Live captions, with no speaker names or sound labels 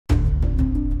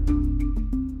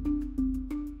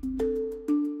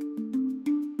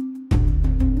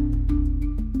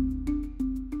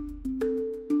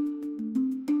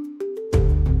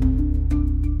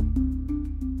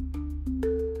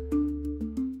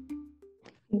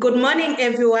Good morning,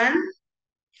 everyone.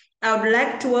 I would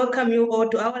like to welcome you all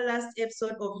to our last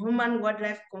episode of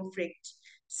Human-Wildlife Conflict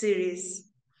series.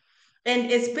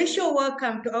 And a special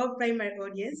welcome to our primary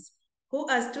audience, who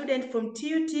are students from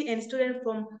TUT and students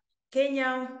from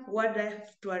Kenya Wildlife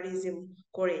Tourism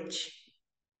College.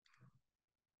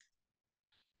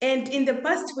 And in the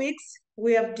past weeks,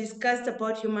 we have discussed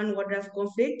about human-wildlife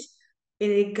conflict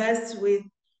in regards with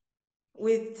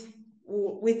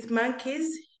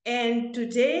monkeys. And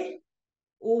today,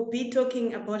 we'll be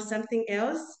talking about something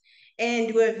else.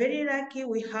 And we're very lucky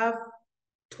we have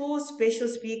two special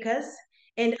speakers.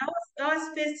 And our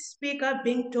first speaker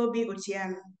being Toby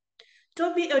Otieno.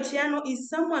 Toby Otieno is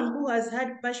someone who has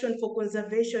had passion for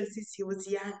conservation since he was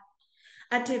young.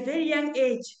 At a very young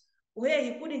age, where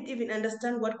he couldn't even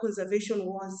understand what conservation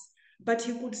was, but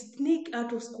he could sneak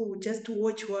out of school just to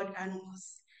watch wild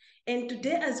animals. And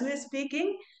today, as we're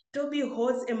speaking, Toby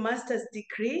holds a master's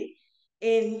degree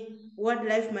in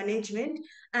wildlife management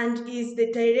and is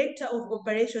the director of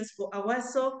operations for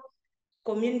Ewaso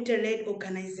community-led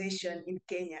organization in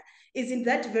Kenya. Isn't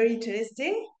that very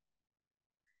interesting?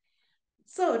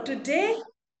 So today,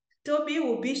 Toby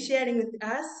will be sharing with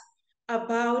us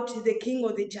about the king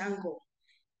of the jungle,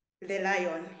 the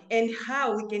lion, and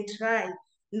how we can try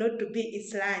not to be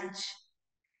its lunch.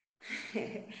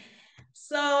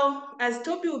 So as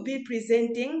Toby will be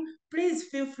presenting, please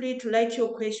feel free to write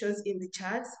your questions in the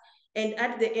chats. And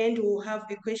at the end, we'll have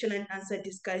a question and answer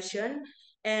discussion.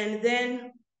 And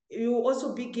then you will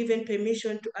also be given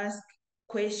permission to ask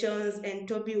questions and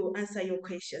Toby will answer your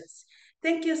questions.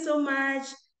 Thank you so much.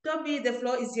 Toby, the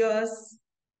floor is yours.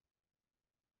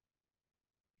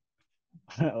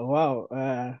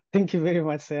 Wow, thank you very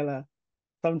much, Sela.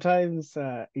 Sometimes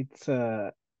it's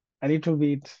a little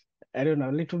bit, I don't know,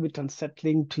 a little bit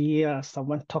unsettling to hear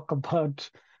someone talk about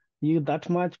you that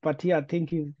much. But yeah,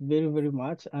 thank you very, very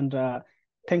much. And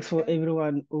thanks for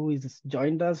everyone who is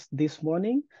joined us this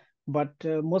morning. But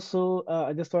more so,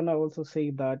 I just want to also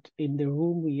say that in the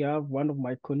room, we have one of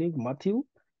my colleagues, Matthew.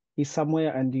 He's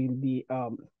somewhere and he'll be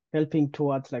helping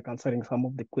towards like answering some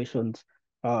of the questions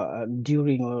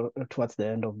during or towards the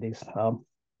end of this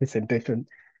presentation.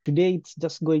 Today, it's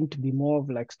just going to be more of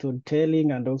like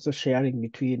storytelling and also sharing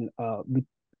between,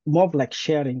 more of like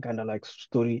sharing kind of like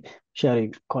story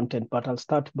sharing content. But I'll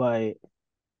start by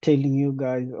telling you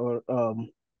guys or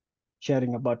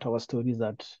sharing about our stories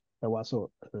at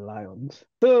Ewaso Lions.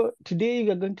 So today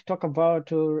we are going to talk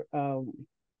about, or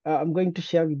I'm going to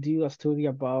share with you a story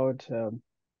about a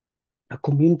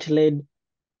community-led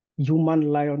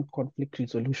human-lion conflict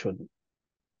resolution.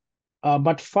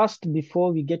 But first,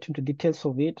 before we get into details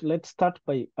of it, let's start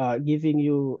by giving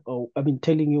you,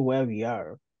 telling you where we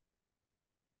are.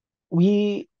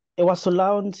 Ewaso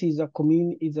Lions is a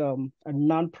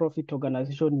non-profit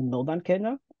organization in northern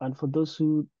Kenya, and for those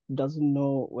who doesn't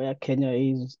know where Kenya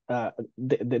is,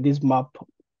 this map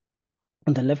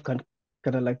on the left can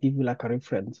kind of like give you like a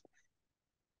reference.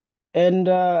 And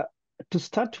to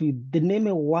start with, the name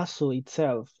Ewaso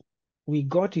itself, we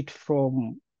got it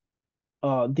from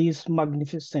this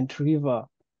magnificent river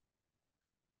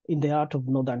in the heart of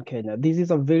northern Kenya. This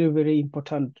is a very, very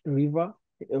important river.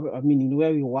 I mean, in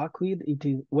where we work with, it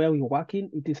is where we work in,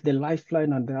 it is the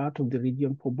lifeline and the heart of the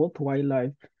region for both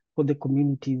wildlife, for the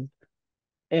communities,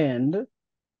 and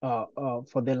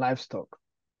for the livestock.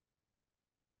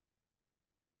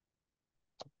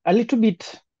 A little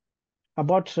bit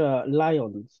about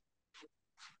lions,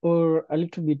 or a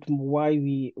little bit why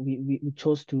we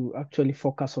chose to actually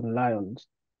focus on lions.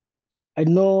 I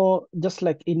know just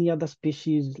like any other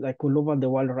species, like all over the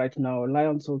world right now,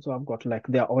 lions also have got like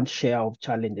their own share of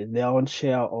challenges, their own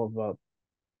share of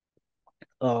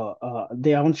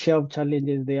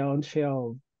challenges, their own share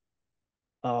of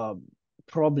uh,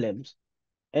 problems.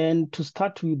 And to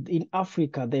start with, in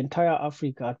Africa, the entire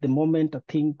Africa, at the moment, I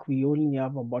think we only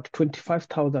have about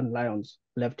 25,000 lions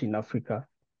left in Africa.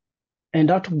 And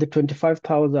out of the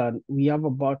 25,000, we have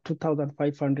about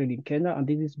 2,500 in Kenya. And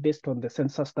this is based on the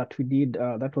census that we did,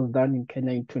 that was done in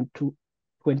Kenya in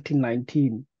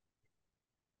 2019.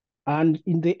 And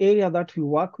in the area that we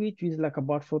work with, which is like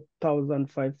about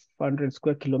 4,500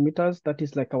 square kilometers, that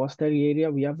is like our study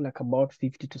area, we have like about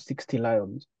 50 to 60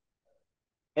 lions.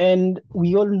 And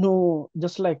we all know,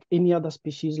 just like any other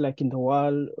species like in the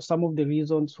world, some of the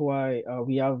reasons why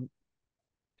we have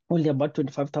only about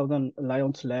 25,000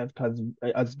 lions left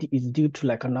is due to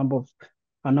like a number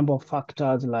of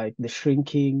factors, like the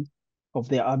shrinking of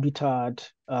their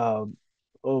habitat, or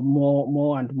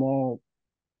more and more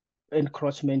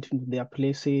encroachment into their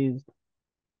places,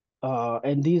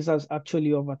 and this has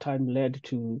actually over time led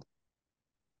to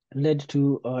led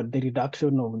to the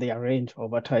reduction of their range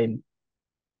over time.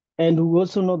 And we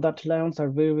also know that lions are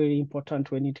very, very important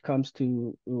when it comes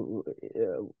to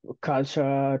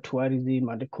culture, tourism,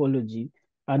 and ecology,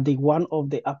 and they're one of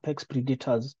the apex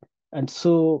predators. And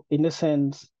so, in a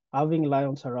sense, having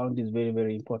lions around is very,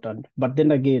 very important. But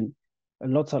then again,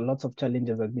 lots and lots of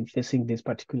challenges have been facing this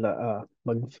particular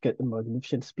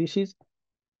magnificent species.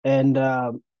 And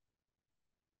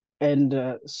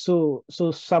so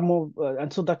some of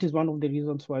and so that is one of the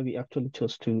reasons why we actually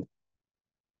chose to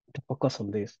focus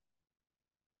on this.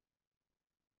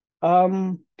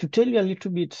 To tell you a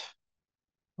little bit,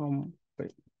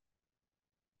 wait,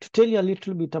 to tell you a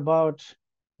little bit about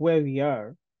where we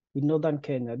are in northern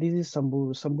Kenya. This is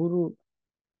Samburu. Samburu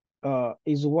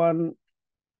is one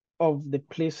of the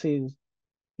places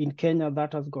in Kenya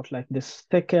that has got like the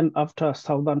second after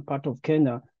southern part of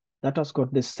Kenya that has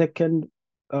got the second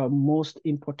most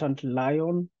important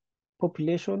lion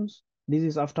populations. This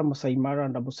is after Masai Mara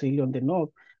and Amboseli on the north.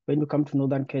 When you come to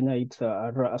northern Kenya, it's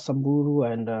Samburu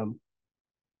and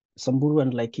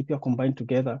Laikipia combined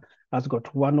together has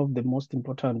got one of the most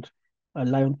important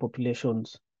lion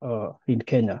populations in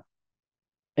Kenya.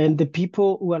 And the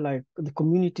people who are like the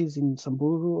communities in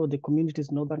Samburu or the communities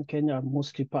in northern Kenya are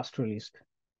mostly pastoralist.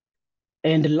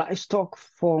 And livestock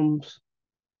farms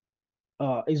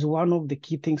is one of the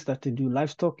key things that they do.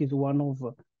 Livestock is one of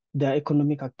the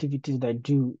economic activities they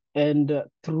do. And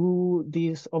through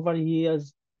this over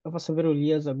several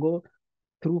years ago,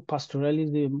 through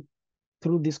pastoralism,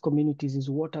 through these communities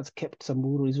is what has kept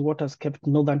Samburu, is what has kept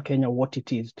northern Kenya what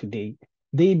it is today.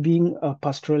 They being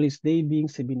pastoralists, they being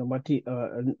semi-nomadic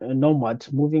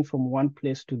nomads, moving from one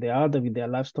place to the other with their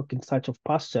livestock in search of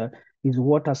pasture, is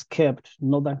what has kept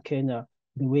northern Kenya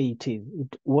the way it is.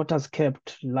 What has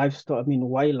kept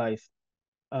wildlife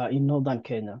in northern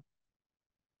Kenya.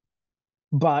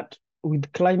 But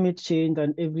with climate change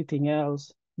and everything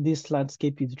else, this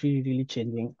landscape is really, really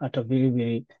changing at a very,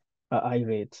 very high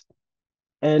rate.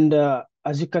 And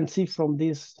as you can see from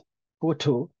this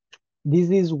photo,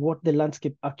 this is what the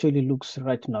landscape actually looks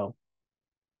right now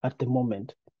at the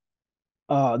moment.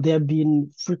 There have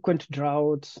been frequent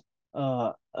droughts.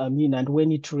 And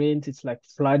when it rains, it's like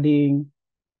flooding.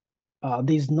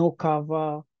 There's no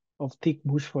cover of thick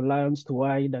bush for lions to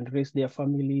hide and raise their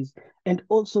families. And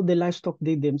also the livestock,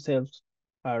 they themselves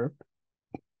are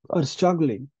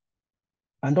struggling.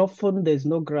 And often there's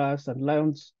no grass and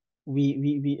lions,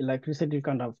 we like recently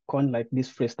kind of coined like this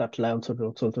phrase that lions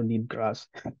also need grass.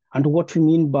 And what we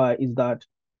mean by is that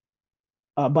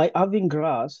by having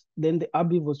grass, then the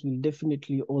herbivores will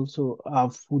definitely also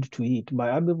have food to eat.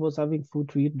 By herbivores having food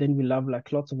to eat, then we'll have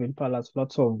like lots of impalas,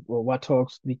 lots of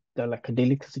warthogs, which are like a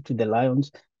delicacy to the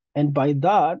lions. And by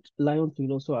that, lions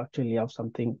will also actually have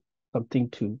something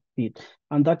to eat.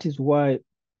 And that is why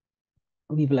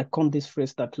we've like coined this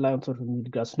phrase that lions also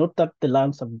need grass. Not that the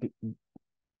lions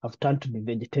have turned to be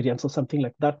vegetarians or something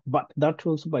like that, but that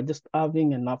also by just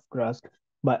having enough grass,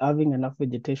 by having enough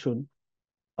vegetation,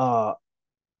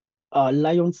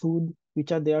 lion food,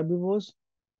 which are the herbivores,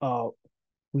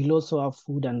 will also have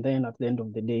food, and then at the end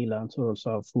of the day, lions will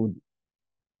also have food.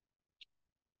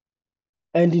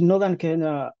 And in northern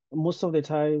Kenya, most of the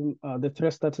time, the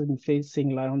threats that have been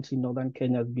facing lions in northern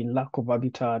Kenya has been lack of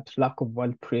habitat, lack of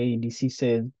wild prey,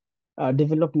 diseases.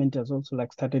 Development has also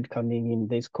like started coming in.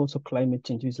 There's also climate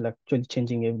change, which is like actually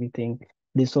changing everything.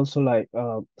 There's also like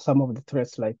some of the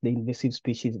threats like the invasive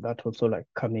species that also like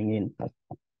coming in.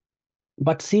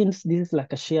 But since this is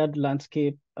like a shared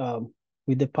landscape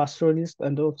with the pastoralists,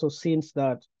 and also since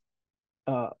that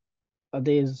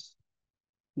there's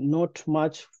not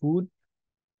much food,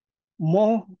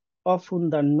 more often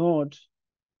than not,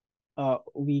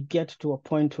 we get to a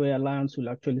point where lions will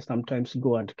actually sometimes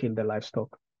go and kill the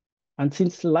livestock. And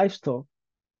since livestock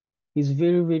is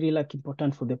very, very like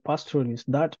important for the pastoralists,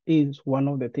 that is one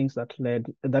of the things that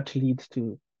leads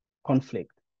to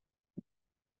conflict.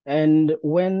 And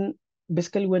when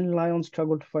lions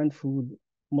struggle to find food,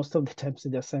 most of the times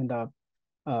they just end up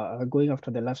going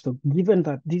after the livestock. Given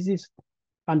that this is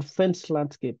unfenced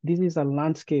landscape, this is a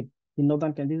landscape in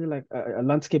northern Kenya. This is like a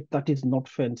landscape that is not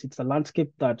fenced. It's a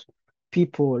landscape that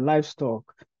people, livestock,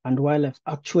 and wildlife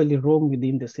actually roam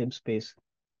within the same space.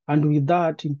 And with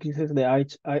that increases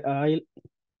the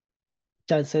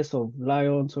chances of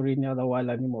lions or any other wild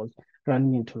animals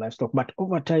running into livestock. But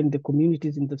over time, the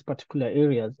communities in these particular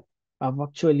areas have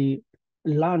actually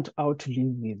learned how to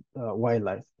live with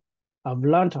wildlife. I've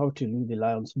learned how to live with the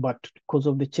lions, but because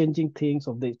of the changing things,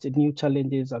 of the new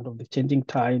challenges and of the changing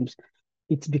times,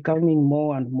 it's becoming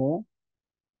more and more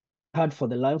hard for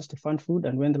the lions to find food.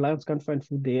 And when the lions can't find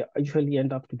food, they usually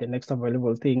end up to the next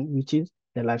available thing, which is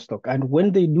the livestock. And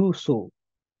when they do so,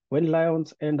 when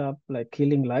lions end up like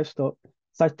killing livestock,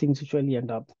 such things usually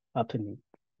end up happening.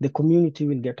 The community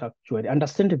will get actually,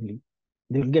 understandably,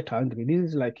 they will get angry. This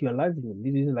is like your livelihood.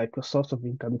 This is like your source of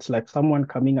income. It's like someone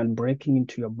coming and breaking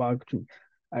into your bag to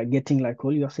getting like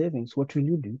all your savings. What will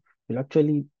you do? You'll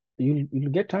actually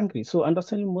you'll get angry. So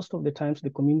understanding most of the times the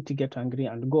community get angry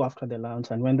and go after the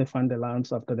lions. And when they find the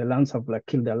lions after the lions have like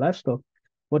killed their livestock,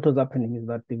 what was happening is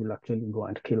that they will actually go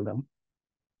and kill them.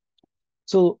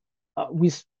 So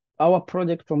our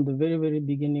project from the very, very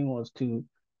beginning was to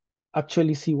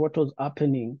actually see what was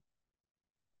happening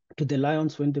to the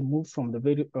lions when they moved from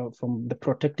from the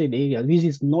protected area, which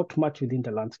is not much within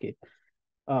the landscape.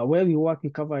 Where we work, we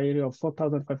cover an area of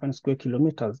 4,500 square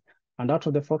kilometers. And out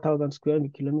of the 4,000 square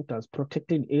kilometers,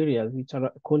 protected areas, which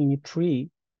are calling it tree,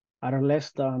 are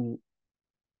less than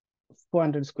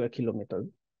 400 square kilometers.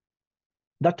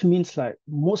 That means like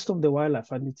most of the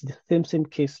wildlife, and it's the same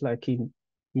case like in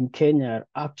Kenya,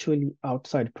 are actually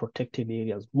outside protected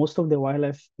areas. Most of the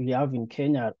wildlife we have in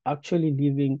Kenya are actually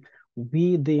living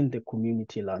within the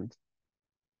community land.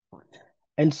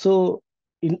 And so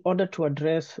in order to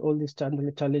address all these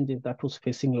challenges that was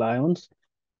facing lions,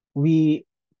 we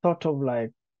thought of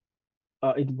like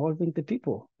involving the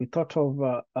people. We thought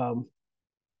of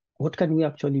what can we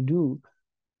actually do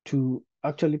to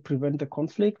actually prevent the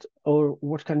conflict, or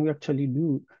what can we actually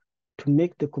do to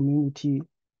make the community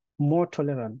more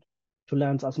tolerant to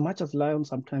lions, as much as lions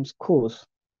sometimes cause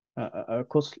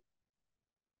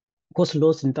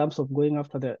loss in terms of going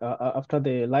after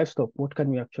the livestock. What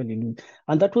can we actually do?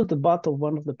 And that was the birth of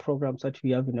one of the programs that we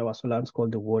have in our Lions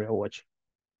called the Warrior Watch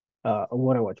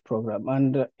program.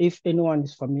 And if anyone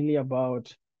is familiar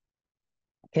about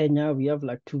Kenya, we have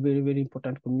like two very, very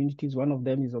important communities. One of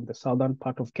them is on the southern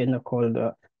part of Kenya called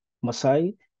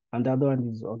Masai, and the other one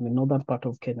is on the northern part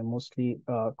of Kenya, mostly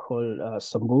called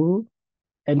Samburu.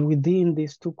 And within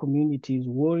these two communities,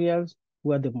 warriors,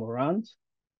 who are the Morans,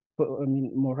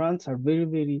 Morans are very,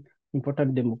 very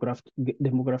important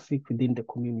demographic within the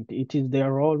community. It is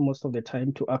their role most of the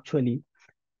time to actually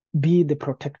be the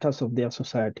protectors of their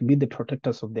society, be the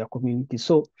protectors of their community.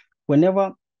 So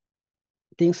whenever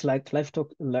things like livestock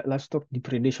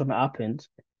depredation happens,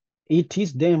 it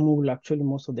is them who will actually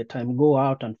most of the time go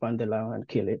out and find the lion and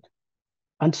kill it.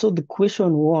 And so the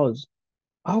question was,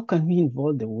 how can we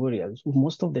involve the warriors?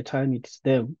 Most of the time it's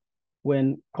them.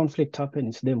 When conflict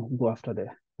happens, it's them who go after the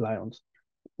lions.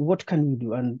 What can we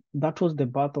do? And that was the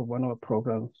birth of one of our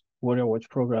programs, Warrior Watch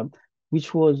program,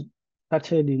 which was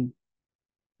started in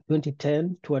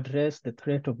 2010 to address the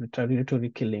threat of retaliatory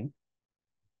killing.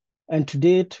 And to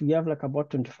date, we have like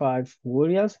about 25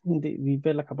 warriors. We've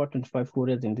had like about 25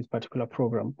 warriors in this particular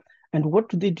program. And what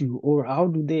do they do, or how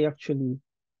do they actually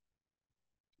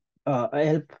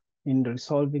help in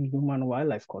resolving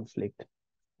human-wildlife conflict?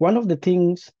 One of the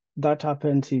things that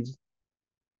happens is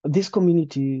this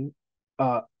community,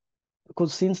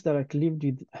 because since they like lived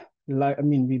with, like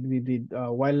with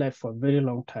wildlife for a very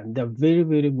long time, they're very,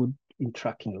 very good in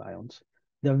tracking lions.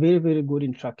 They're very, very good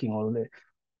in tracking all the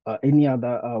any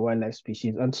other wildlife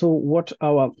species. And so what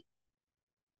our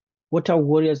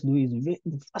warriors do is the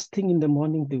first thing in the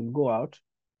morning, they will go out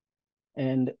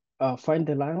and find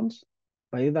the lions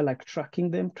by either like tracking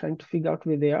them, trying to figure out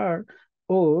where they are,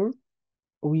 or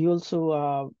we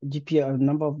also GPS, a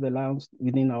number of the lions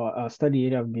within our study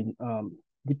area have been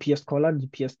GPS collared,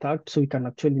 GPS tagged, so we can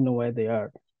actually know where they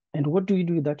are. And what do we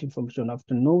do with that information?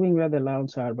 After knowing where the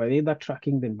lions are, by either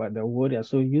tracking them by the warrior,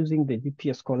 so using the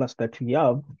GPS collars that we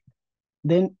have,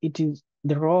 then it is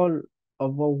the role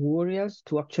of our warriors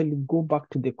to actually go back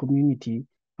to the community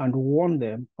and warn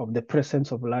them of the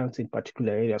presence of lions in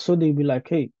particular areas. So they'll be like,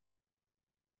 hey,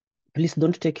 please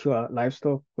don't take your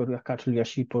livestock or your cattle, your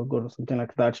sheep or goat or something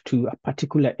like that to a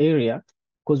particular area,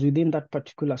 because within that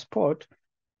particular spot,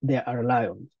 there are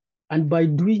lions. And by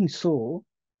doing so,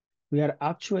 we are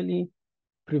actually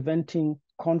preventing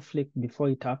conflict before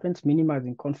it happens,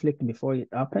 minimizing conflict before it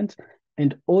happens,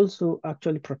 and also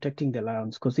actually protecting the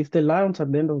lions. Because if the lions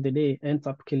at the end of the day ends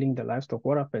up killing the livestock,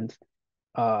 what happens?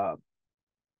 High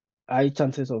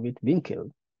chances of it being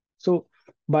killed. So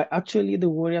by actually the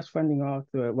warriors finding out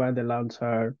where the lions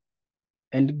are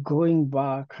and going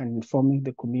back and informing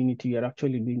the community, you're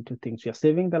actually doing two things. You're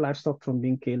saving the livestock from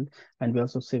being killed, and we're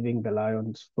also saving the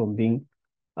lions from being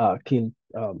killed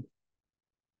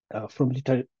from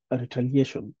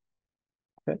retaliation.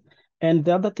 Okay? And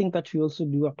the other thing that we also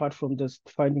do, apart from just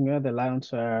finding where the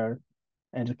lions are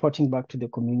and reporting back to the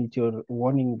community or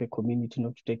warning the community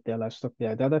not to take their livestock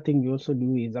there, the other thing we also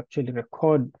do is actually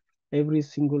record every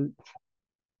single,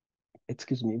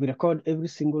 we record every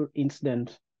single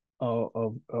incident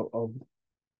of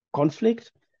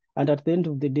conflict. And at the end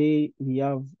of the day, we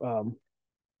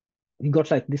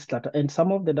got like this data. And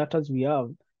some of the data we have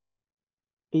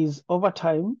is over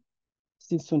time,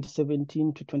 since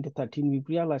 2017 to 2013, we've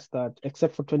realized that,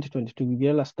 except for 2022, we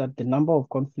realized that the number of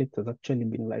conflicts has actually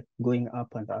been like going up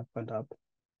and up and up.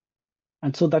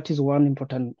 And so that is one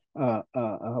important data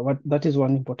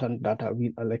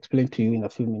I'll explain to you in a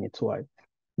few minutes why.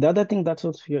 The other thing that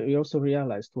also we also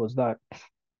realized was that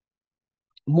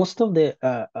most of the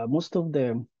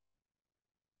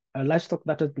livestock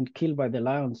that has been killed by the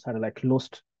lions are like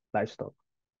lost livestock,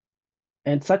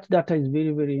 and such data is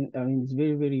is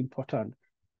very very important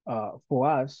for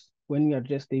us when we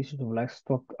address the issues of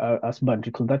livestock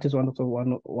husbandry, because that is also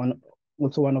one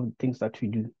of the things that we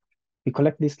do. We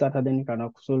collect this data, then you can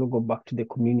also go back to the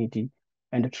community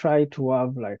and try to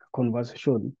have like a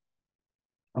conversation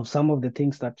of some of the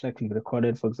things that like we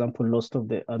recorded. For example, most of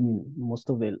the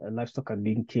livestock are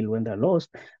being killed when they're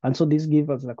lost. And so this gives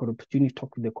us like an opportunity to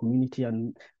talk to the community,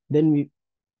 and then we,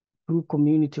 through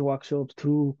community workshops,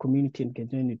 through community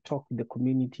engagement, we talk with the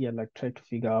community and like try to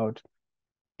figure out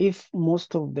if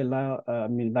most of the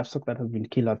livestock that have been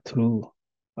killed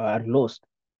are lost,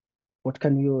 what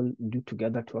can we all do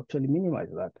together to actually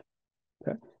minimize that?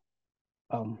 Okay.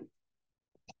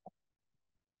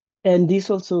 And this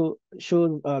also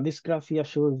shows, this graph here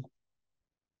shows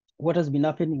what has been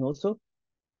happening also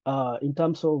in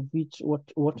terms of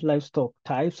what livestock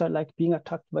types are like being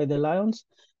attacked by the lions.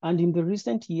 And in the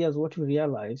recent years, what we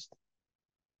realized,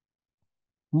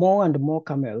 more and more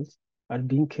camels are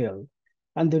being killed.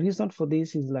 And the reason for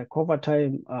this is like over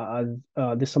time, as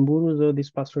the Samburus, or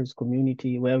this pastoralist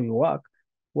community where we work,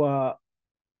 were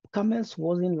camels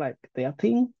wasn't like their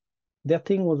thing. Their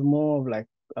thing was more of like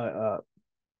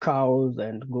cows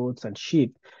and goats and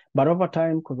sheep. But over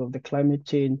time, because of the climate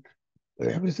change,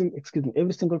 every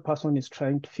single person is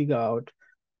trying to figure out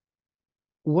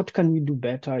what can we do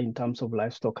better in terms of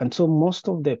livestock. And so most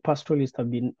of the pastoralists have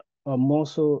been more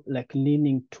so like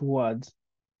leaning towards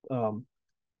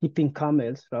keeping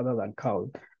camels rather than cows.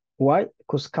 Why?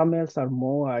 Because camels are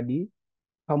more hardy.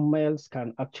 Camels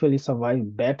can actually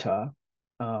survive better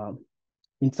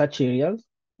in such areas,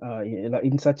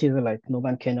 in such areas like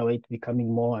northern Kenya, where it's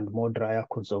becoming more and more drier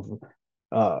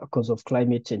because of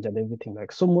climate change and everything.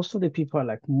 Like, so most of the people are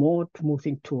like more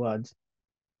moving towards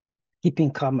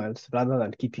keeping camels rather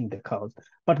than keeping the cows.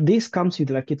 But this comes with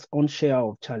like its own share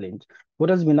of challenge. What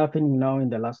has been happening now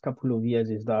in the last couple of years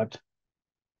is that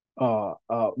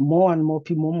more and more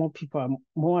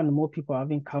people are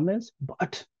having camels,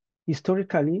 but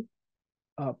historically,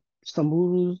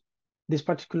 Samburus, this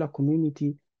particular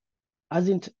community,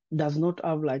 does not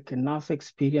have like enough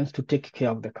experience to take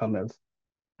care of the camels.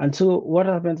 And so what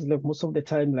happens is like most of the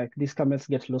time, like these camels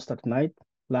get lost at night,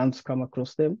 lions come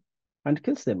across them and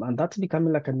kills them. And that's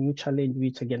becoming like a new challenge,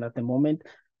 which again, at the moment,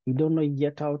 we don't know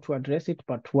yet how to address it.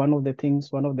 But one of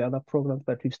the other programs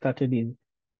that we've started is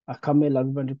a camel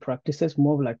husbandry practices,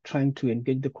 more of like trying to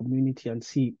engage the community and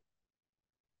see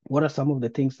what are some of the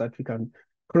things that we can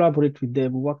collaborate with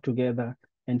them, work together,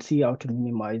 and see how to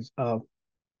minimize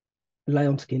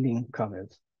lions killing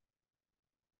camels.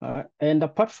 And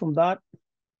apart from that,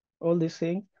 all these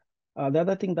things, the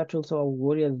other thing that also our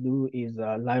warriors do is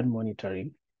lion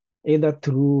monitoring, either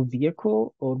through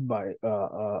vehicle or by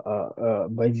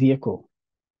vehicle.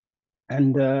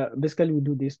 And basically, we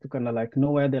do this to kind of like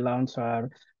know where the lions are,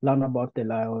 learn about the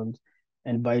lions,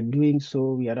 and by doing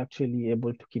so, we are actually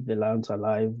able to keep the lions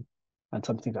alive and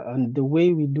something like that. And the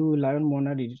way we do lion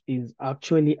monitoring is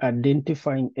actually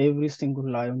identifying every single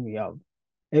lion we have.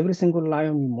 Every single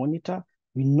lion we monitor,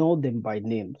 we know them by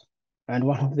names. And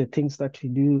one of the things that we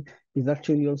do is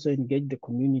actually also engage the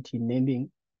community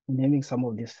naming some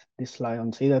of these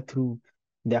lions, either through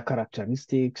their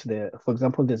characteristics. For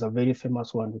example, there's a very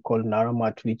famous one we call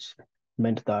Naramat, which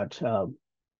meant that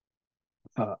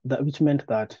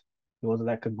he was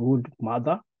like a good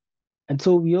mother. And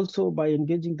so we also, by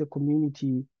engaging the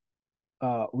community,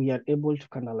 we are able to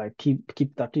kind of like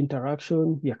keep that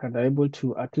interaction. We are kind of able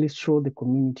to at least show the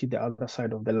community the other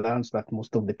side of the lands that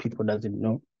most of the people doesn't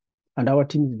know. And our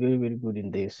team is very, very good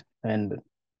in this. And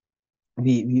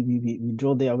we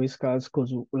draw their whiskers,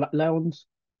 because lions,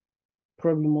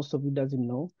 probably most of you doesn't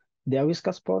know, their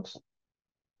whisker spots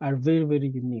are very, very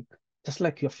unique. Just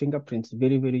like your fingerprints,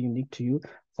 very, very unique to you.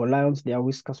 For lions, their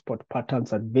whisker spot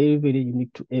patterns are very, very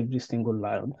unique to every single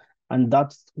lion. And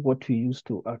that's what we use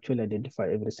to actually identify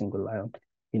every single lion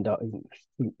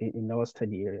in our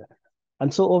study area.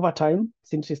 And so over time,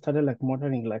 since we started like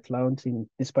monitoring like lions in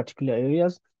these particular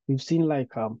areas, we've seen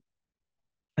like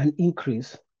an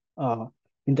increase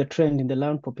in the trend in the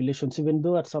lion populations, even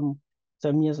though at some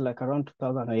years, like around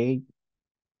 2008,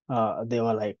 they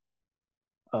were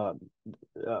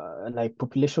like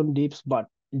population dips, but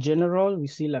in general, we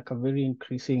see like a very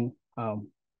increasing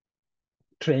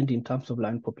trend in terms of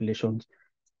lion populations,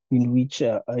 in which,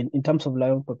 in terms of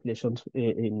lion populations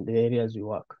in the areas we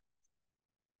work.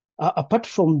 Apart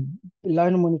from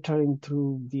lion monitoring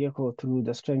through vehicle, through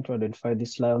the strength to identify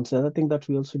these lions, the other thing that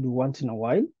we also do once in a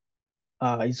while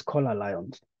is collar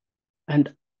lions.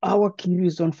 And our key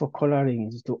reason for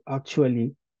collaring is to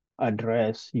actually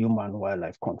address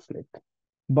human-wildlife conflict.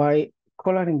 By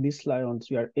collaring these lions,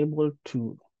 we are able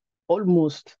to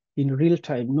almost in real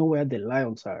time know where the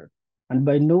lions are. And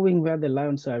by knowing where the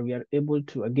lions are, we are able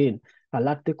to, again,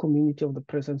 alert the community of the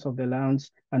presence of the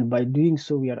lions. And by doing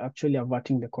so, we are actually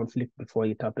averting the conflict before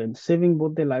it happens, saving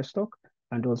both the livestock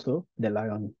and also the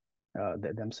lion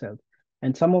themselves.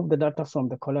 And some of the data from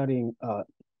the collaring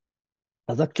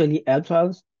has actually helped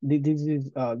us.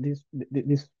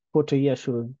 This photo here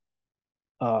shows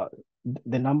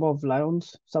the number of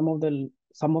lions, some of the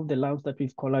lions that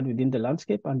we've collared within the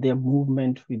landscape, and their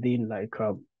movement within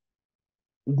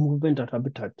movement and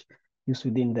habitat use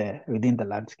within the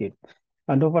landscape.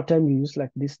 And over time, we use like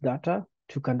this data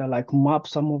to kind of like map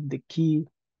some of the key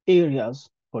areas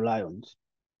for lions,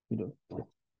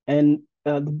 And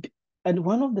and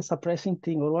one of the surprising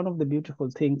thing, or one of the beautiful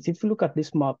things, if you look at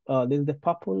this map, there's the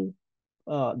purple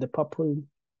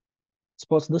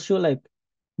spots. Those show like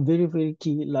very, very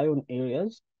key lion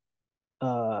areas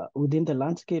within the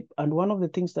landscape. And one of the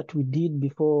things that we did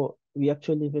before we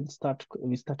actually even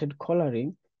started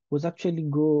collaring was actually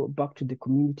go back to the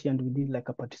community, and we did like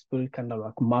a participatory kind of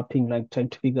like mapping, like trying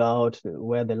to figure out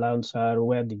where the lions are,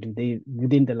 where do they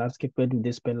within the landscape, where do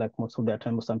they spend like most of their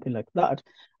time or something like that.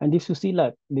 And if you see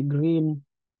like the green,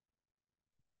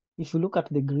 if you look at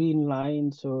the green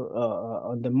lines or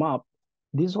on the map,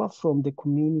 these were from the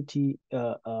community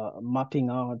mapping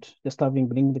out, just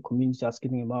bringing the community,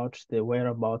 asking about the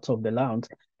whereabouts of the lions.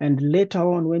 And later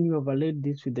on, when you overlaid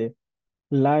this with the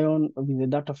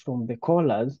data from the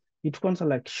callers, it was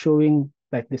like showing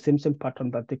like the same pattern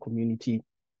that the community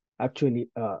actually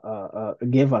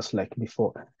gave us like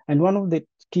before. And one of the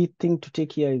key thing to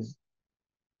take here is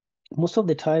most of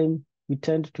the time we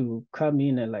tend to come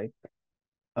in and like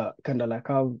kind of like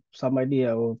have some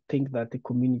idea or think that the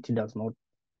community does not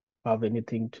have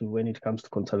anything to when it comes to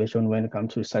conservation, when it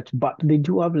comes to research, but they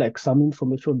do have like some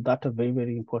information that are very,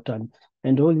 very important.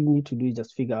 And all you need to do is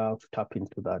just figure out to tap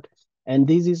into that. And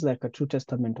this is like a true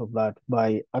testament of that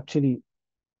by actually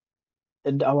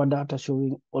our data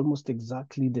showing almost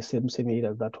exactly the same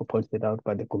areas that were pointed out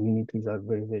by the communities are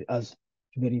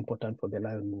very important for the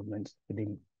lion movements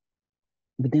within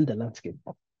the landscape.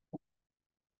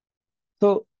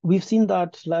 So we've seen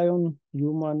that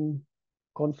lion-human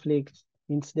conflict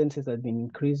incidences have been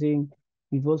increasing.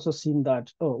 We've also seen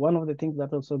that, one of the things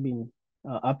that also been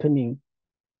happening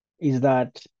is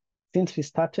that since we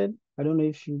started, I don't know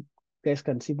if you guys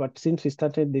can see, but since we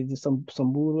started, there's some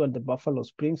Samburu and the Buffalo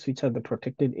Springs, which are the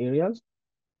protected areas.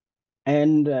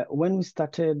 And when we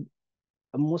started,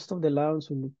 most of the lions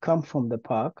will come from the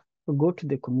park, to go to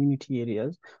the community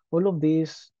areas. All of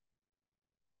these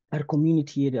are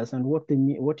community areas, and what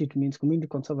it means, community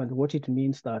conservation, what it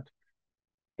means that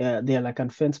they are like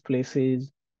unfenced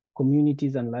places,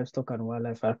 communities and livestock and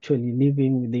wildlife are actually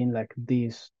living within like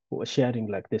this, or sharing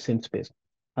like the same space.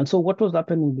 And so what was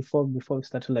happening before we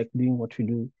started like doing what we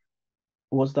do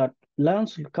was that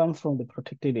lions will come from the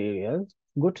protected areas,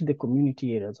 go to the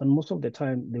community areas, and most of the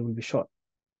time they will be shot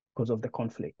because of the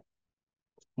conflict.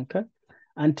 Okay.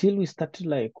 Until we started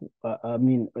like,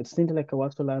 it seemed like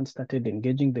Ewaso Lions started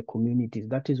engaging the communities.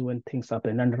 That is when things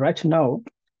happen. And right now,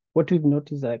 what we've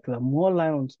noticed like there are more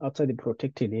lions outside the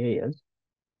protected areas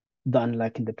than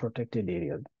like in the protected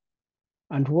areas.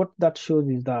 And what that shows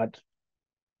is that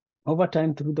over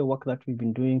time, through the work that we've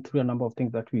been doing, through a number of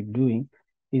things that we're doing,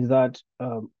 is that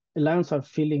lions are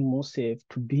feeling more safe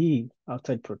to be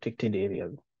outside protected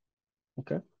areas.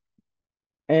 Okay.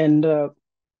 And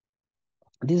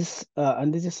this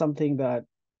is something that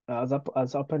has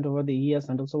happened over the years.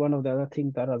 And also one of the other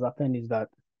things that has happened is that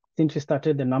since we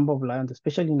started, the number of lions,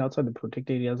 especially in outside the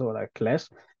protected areas, were like less.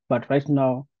 But right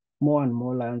now, more and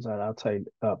more lions are outside,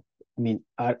 are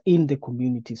in the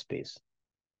community space.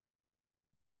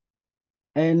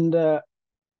 And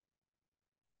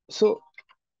so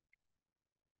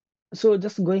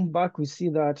just going back, we see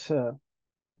that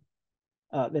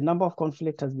the number of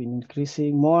conflict has been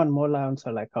increasing. More and more lions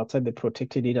are like outside the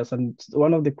protected areas. And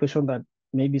one of the questions that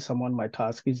maybe someone might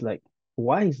ask is like,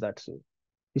 why is that so?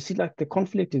 you see like the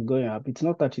conflict is going up. It's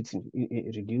not that it's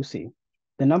reducing.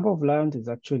 The number of lions is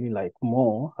actually like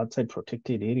more outside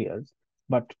protected areas.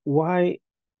 But why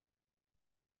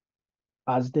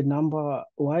is this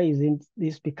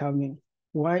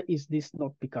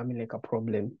not becoming like a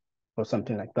problem or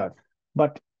something like that?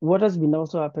 But what has been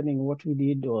also happening, what we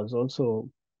did was also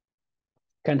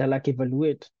kind of like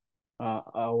evaluate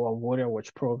our Warrior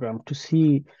Watch program to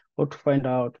see or to find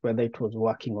out whether it was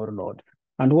working or not.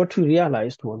 And what we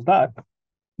realized was that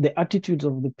the attitudes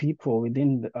of the people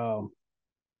within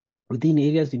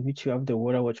areas in which you have the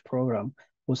Warrior Watch program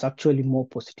was actually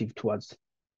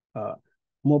uh,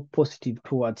 more positive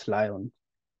towards lions.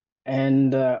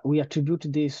 And we attribute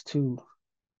this to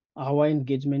our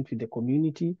engagement with the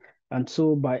community. And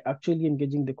so by actually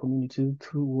engaging the community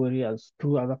through warriors,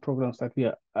 through other programs that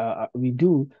we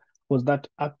do, was that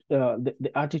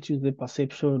the attitude, the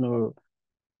perception, or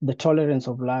the tolerance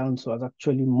of lions was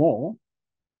actually more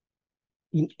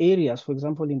in areas, for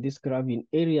example, in this graph, in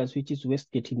areas which is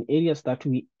Westgate, in areas that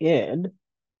we aired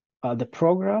the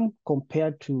program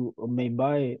compared to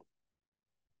maybe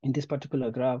in this particular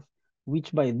graph,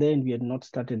 which by then we had not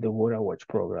started the Warrior Watch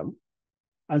program.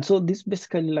 And so this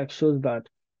basically like shows that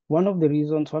one of the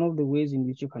ways in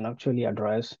which you can actually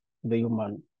address the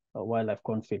human wildlife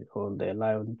conflict or the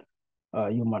lion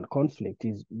human conflict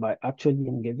is by actually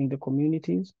engaging the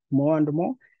communities more and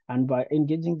more. And by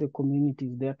engaging the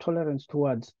communities, their tolerance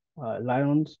towards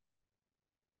lions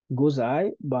goes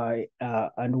high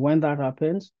and when that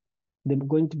happens, they're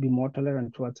going to be more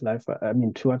tolerant towards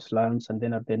towards lions. And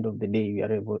then at the end of the day, we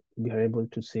are able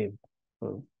to save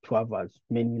to have as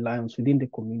many lions within the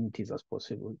communities as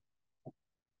possible.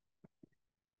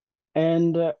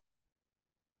 And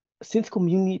since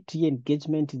community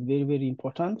engagement is very, very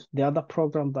important, the other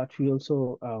program that we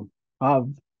also have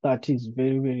that is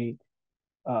very, very,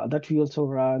 that we also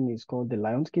run is called the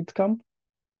Lions Kids Camp.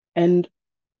 And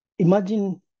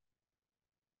imagine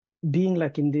being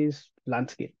like in this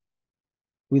landscape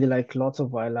with like lots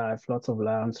of wildlife, lots of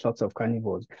lions, lots of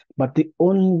carnivores. But the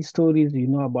only stories you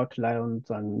know about lions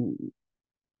and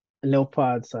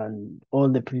leopards and all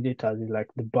the predators is like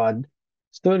the bad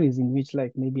stories in which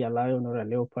like maybe a lion or a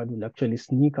leopard will actually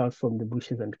sneak out from the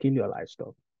bushes and kill your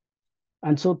livestock.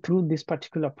 And so through this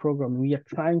particular program, we are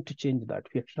trying to change that.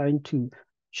 We are trying to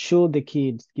show the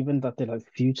kids, given that they're like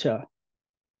future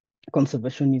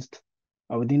conservationists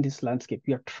within this landscape,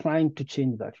 we are trying to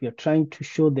change that. We are trying to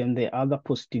show them the other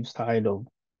positive side of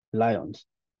lions.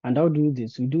 And how do we do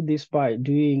this? We do this by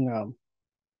bringing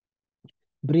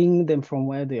them from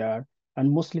where they are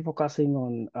and mostly focusing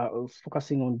on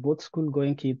both school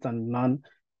going kids and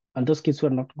those kids who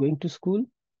are not going to school.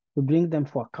 We bring them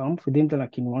for a camp. We bring them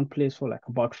like in one place for like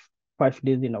about 5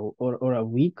 days or a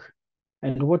week.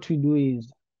 And what we do is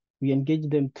we engage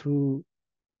them through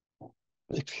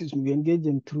we engage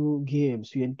them through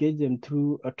games. We engage them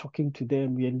through talking to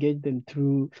them. We engage them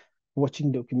through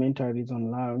watching documentaries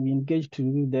online. We engage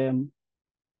to them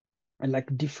and like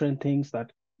different things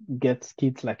that gets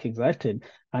kids like excited.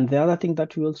 And the other thing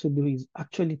that we also do is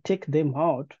actually take them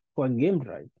out for a game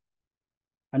drive.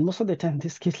 And most of the time,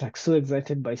 these kids like so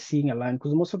excited by seeing a lion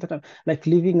because most of the time, like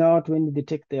living out when they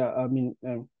take their,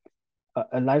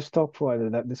 a livestock for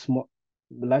the small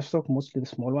livestock, mostly the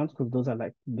small ones, because those are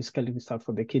like basically we start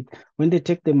for the kids. When they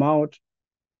take them out,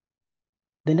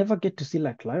 they never get to see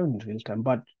like lion in real time.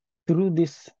 But through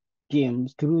these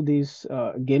games, through these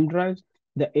game drives,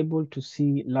 they're able to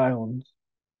see lions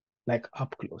like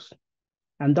up close.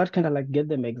 And that kind of like get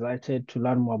them excited to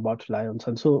learn more about lions.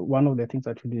 And so one of the things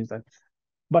that we do is that,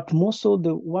 but more so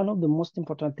the one of the most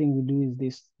important thing we do is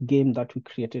this game that we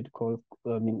created called,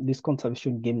 this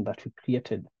conservation game that we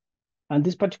created. And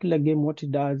this particular game, what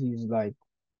it does is like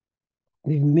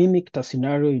we've mimicked a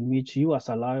scenario in which you as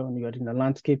a lion, you're in a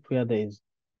landscape where there's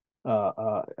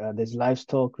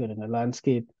livestock, you're in a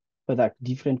landscape where like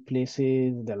different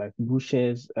places, they're like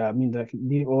bushes, like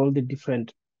all the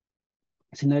different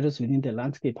scenarios within the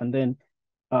landscape. And then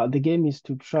the game is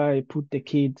to try put the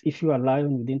kids, if you are a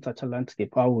lion within such a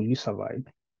landscape, how will you survive?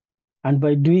 And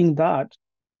by doing that,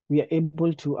 we are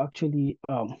able to actually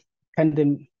kind of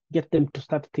get them to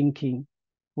start thinking,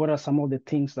 what are some of the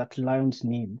things that lions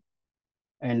need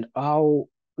and how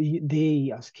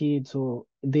they as kids or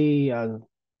they as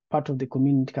part of the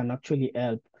community can actually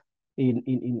help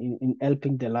in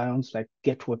helping the lions like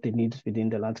get what they need within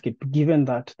the landscape, given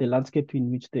that the landscape in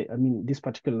which this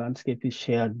particular landscape is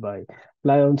shared by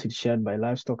lions, it's shared by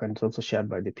livestock, and it's also shared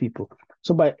by the people.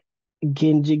 So by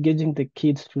engaging the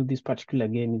kids through this particular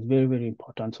game is very, very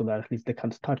important so that at least they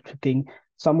can start to think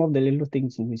some of the little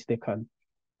things in which they can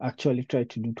actually try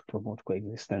to do to promote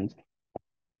coexistence.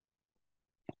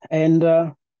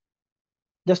 And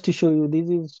just to show you, this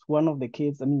is one of the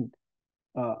cases. I mean,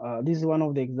 this is one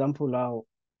of the example how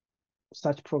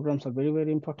such programs are very,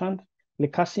 very important.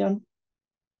 Lekasian,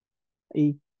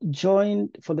 he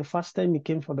joined for the first time, he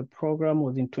came for the program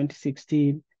was in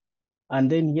 2016,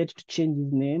 and then he had to change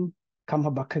his name,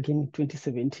 come back again in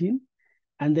 2017.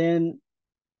 And then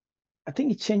I think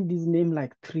he changed his name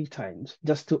like 3 times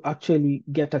just to actually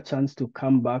get a chance to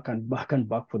come back and back and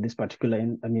back for this particular,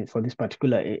 for this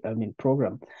particular,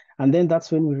 program. And then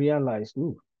that's when we realized,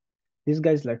 ooh, this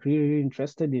guy's like really, really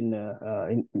interested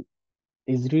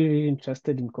is really, really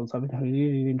interested in conserving,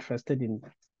 really, really interested in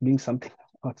doing something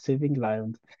about saving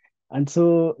lions. And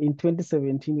so in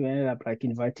 2017, we ended up like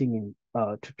inviting him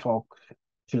to talk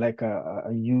to like a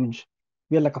huge,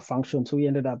 we had like a function. So we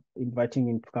ended up inviting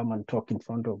him to come and talk in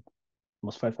front of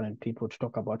almost 500 people to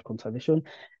talk about conservation.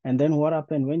 And then what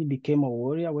happened when he became a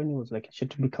warrior, when he was like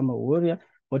should to become a warrior,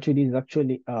 what we did is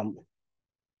actually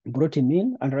brought him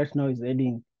in, and right now he's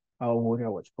heading our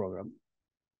Warrior Watch program.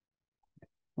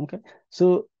 Okay,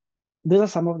 so those are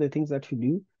some of the things that we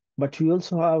do, but we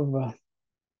also have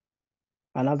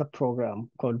another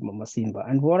program called Mama Simba.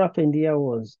 And what happened here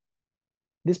was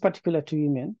this particular 2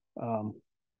 women,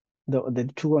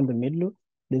 the two on the middle,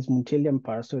 there's Muntelia and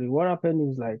Parasori. What happened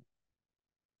is like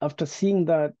after seeing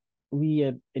that we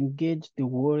had engaged the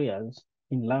warriors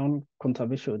in land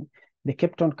conservation, they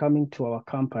kept on coming to our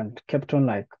camp and kept on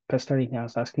like pestering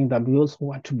us, asking that we also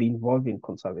want to be involved in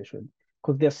conservation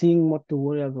because they're seeing what the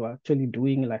warriors were actually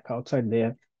doing like outside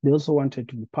there. They also wanted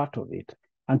to be part of it.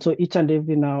 And so each and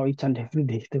every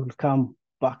day, they will come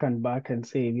back and back and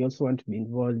say, we also want to be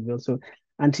involved. We also,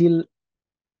 until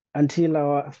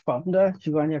our founder,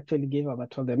 Shivani, actually gave up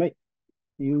and told them, hey,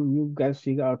 you guys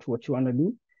figure out what you want to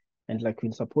do and like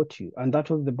we'll support you. And that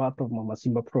was the birth of Mama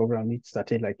Simba program. It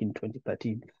started like in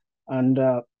 2013. And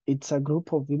it's a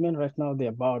group of women right now. There are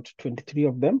about 23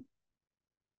 of them.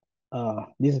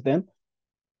 This is them.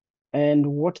 And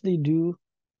what they do,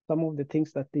 some of the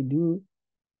things that they do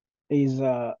is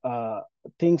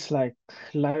things like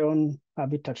lion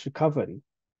habitat recovery.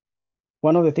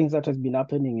 One of the things that has been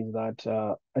happening is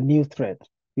that a new threat,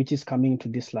 which is coming into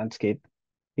this landscape,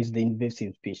 is the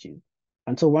invasive species.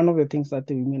 And so one of the things that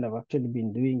the women have actually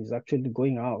been doing is actually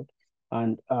going out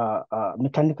and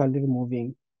mechanically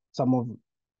removing some of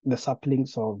the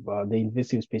saplings of the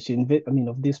invasive species.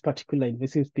 Of this particular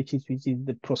invasive species, which is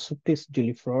the Prosopis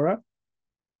juliflora.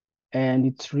 And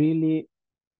it's really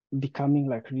becoming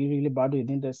like really, really bad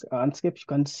within this landscape. You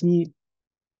can see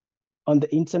on the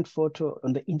instant photo,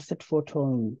 on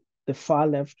the far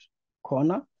left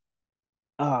corner,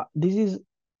 this is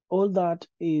all that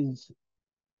is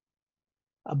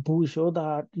a bush. All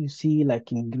that you see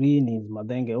like in green is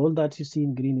Madenge. All that you see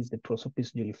in green is the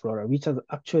Prosopis juliflora, which has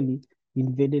actually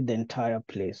invaded the entire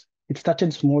place. It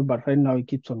started small, but right now it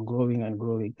keeps on growing and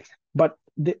growing. But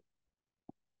the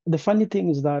funny thing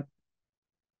is that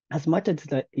as much as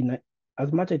that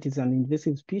as much as it is an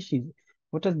invasive species,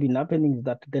 what has been happening is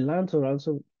that the lions are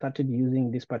also started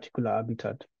using this particular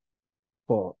habitat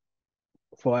for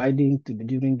hiding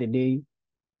during the day,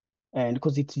 and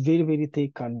because it's very, very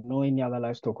thick and no any other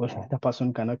livestock or the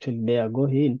person can actually there go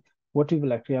in. What we've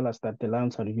like realized that the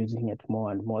lions are using it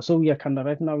more and more. So we are kind of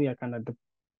right now we are kind of at the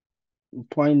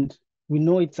point we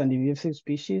know it's an invasive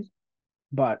species,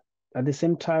 but at the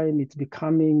same time it's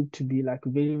becoming to be like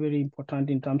very, very important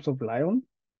in terms of lion.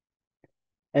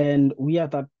 And we are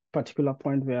at that particular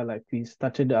point where like we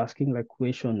started asking like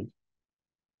questions,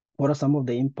 what are some of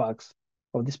the impacts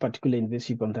of this particular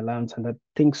invasive on the lands? And I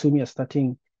think soon we are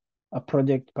starting a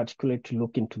project particularly to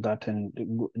look into that and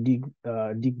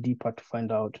dig deeper to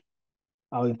find out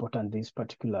how important this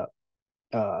particular,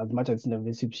 as much as an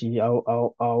invasive species,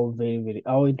 how very, very,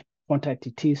 how important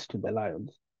it is to the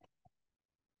lions.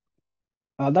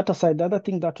 That aside, the other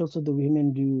thing that also the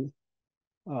women do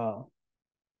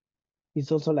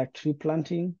is also like tree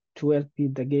planting to help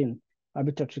with, again,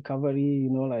 habitat recovery.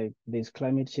 Like there's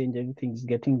climate change, everything's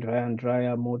getting drier and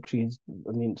drier, more trees.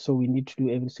 So we need to do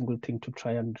every single thing to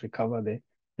try and recover the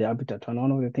habitat. And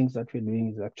one of the things that we're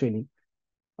doing is actually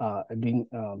doing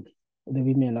the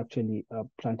women actually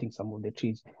planting some of the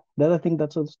trees. The other thing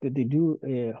that's also that they do,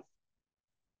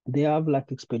 they have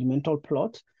like experimental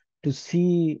plots to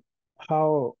see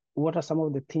what are some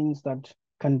of the things that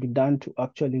can be done to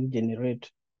actually regenerate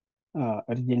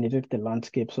the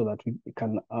landscape so that we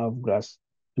can have grass.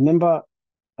 Remember,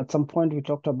 at some point we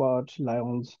talked about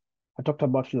lions. I talked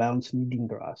about lions needing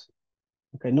grass.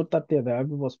 Okay, not that they're the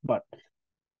herbivores, but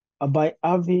by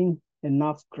having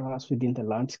enough grass within the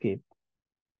landscape,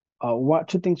 what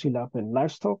two things will happen?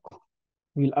 Livestock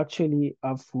will actually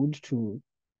have food to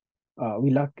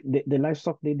we lack the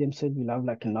livestock, they themselves will have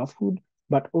like enough food,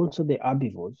 but also the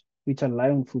herbivores, which are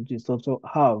lion foods, also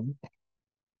have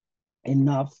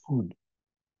enough food.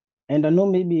 And I know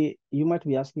maybe you might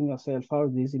be asking yourself, how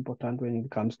is this important when it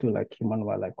comes to like human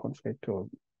wildlife conflict, or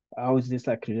how is this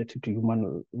like related to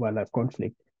human wildlife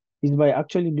conflict? Is by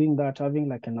actually doing that, having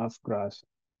like enough grass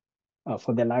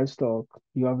for the livestock,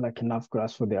 you have like enough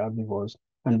grass for the herbivores.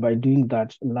 And by doing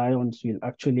that, lions will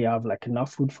actually have like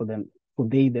enough food for them, for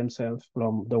they themselves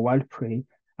from the wild prey.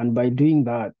 And by doing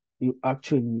that, you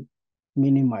actually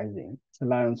minimizing the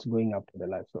lions going up to the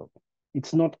livestock.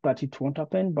 It's not that it won't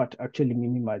happen, but actually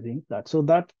minimizing that. So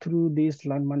that through this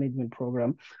land management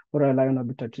program or a lion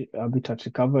habitat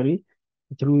recovery,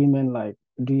 through women like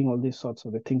doing all these sorts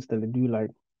of the things that they do,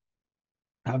 like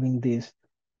having this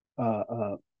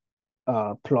uh,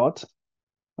 uh, plot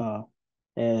uh,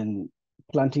 and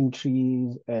planting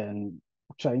trees and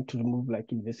trying to remove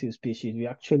like invasive species, we're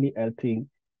actually helping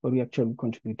or we're actually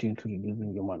contributing to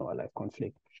reducing human wildlife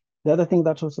conflict. The other thing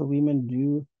that also women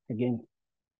do, again,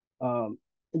 in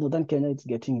northern Kenya, it's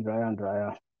getting drier and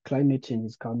drier. Climate change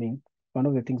is coming. One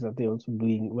of the things that they're also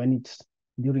doing when it's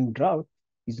during drought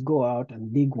is go out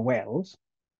and dig wells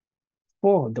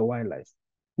for the wildlife,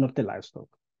 not the livestock.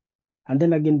 And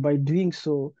then again, by doing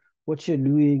so, what you're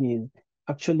doing is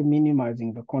actually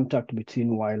minimizing the contact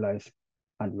between wildlife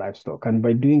and livestock. And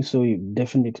by doing so, you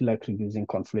definitely like reducing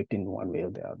conflict in one way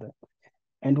or the other.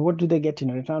 And what do they get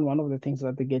in return? One of the things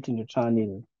that they get in return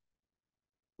is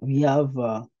we have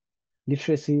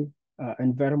literacy,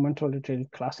 environmental literacy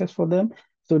classes for them.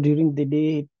 So during the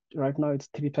day, right now it's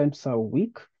 3 times a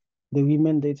week. The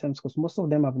women daytimes, because most of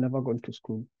them have never gone to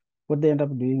school. What they end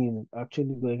up doing is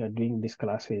actually going and doing these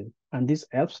classes, and this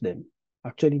helps them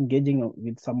actually engaging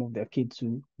with some of their kids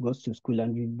who goes to school.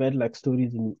 And we've read like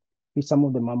stories in which some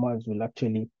of the mamas will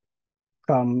actually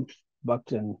come back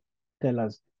and tell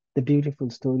us the beautiful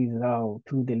stories how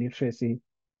through the literacy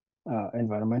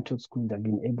environmental school they've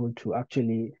been able to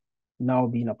actually now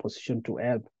be in a position to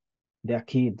help their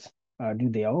kids do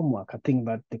their homework, a thing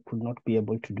that they could not be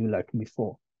able to do like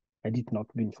before, had it not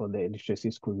been for the literacy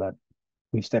school that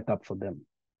we've set up for them.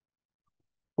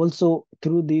 Also,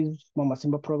 through this Mama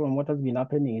Simba program, what has been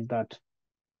happening is that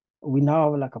we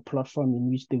now have like a platform in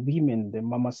which the women, the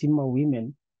Mama Simba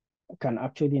women, can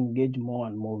actually engage more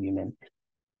and more women.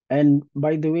 And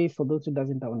by the way, for those who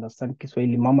doesn't understand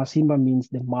Kiswahili, Mama Simba means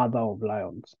the mother of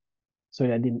lions.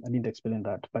 Sorry, I didn't explain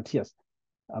that. But yes,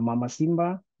 Mama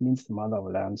Simba means the mother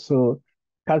of lions. So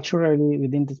culturally,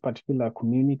 within this particular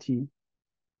community,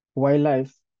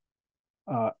 wildlife,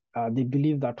 they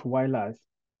believe that wildlife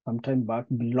sometime back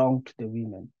belonged to the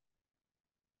women,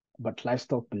 but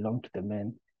livestock belonged to the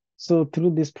men. So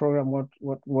through this program,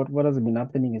 what has been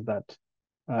happening is that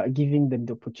giving them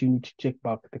the opportunity to take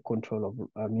back the control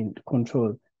of,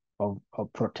 control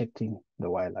of protecting the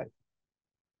wildlife.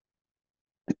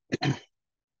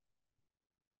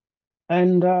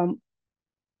 And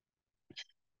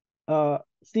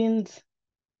since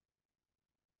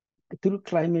through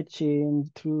climate change,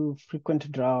 through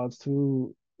frequent droughts,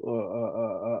 through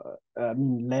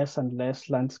less and less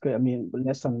landscape,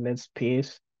 less and less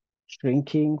space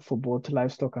shrinking for both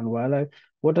livestock and wildlife.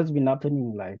 What has been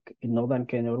happening like in northern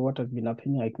Kenya, or what has been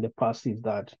happening like in the past is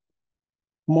that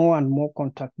more and more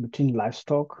contact between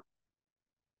livestock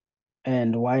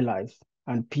and wildlife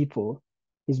and people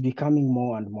is becoming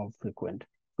more and more frequent.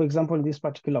 For example, in this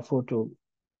particular photo,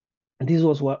 this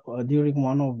was what during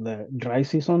one of the dry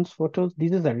seasons photos.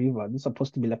 This is a river. This is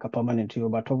supposed to be like a permanent river,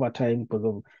 but over time, because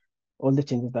of all the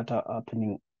changes that are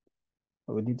happening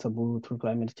within Saburu through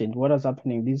climate change, what is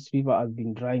happening? This river has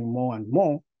been drying more and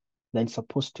more than it's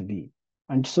supposed to be.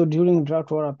 And so during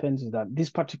drought, what happens is that this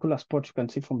particular spot, you can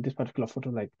see from this particular photo,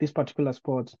 like this particular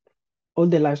spot, all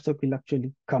the livestock will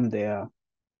actually come there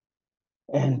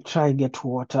and try get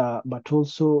water, but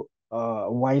also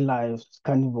wildlife,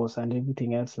 carnivores, and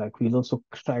everything else like will also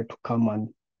try to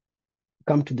come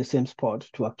to the same spot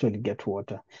to actually get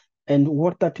water. And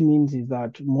what that means is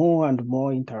that more and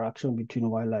more interaction between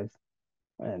wildlife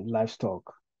and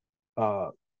livestock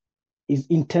is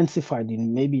intensified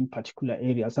in maybe in particular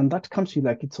areas, and that comes with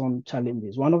like its own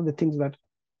challenges. One of the things that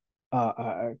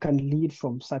can lead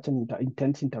from such an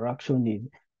intense interaction is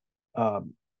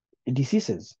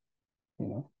diseases.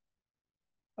 You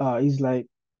know, is like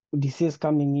disease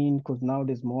coming in because now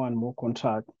there's more and more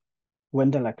contact when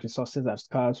the like resources are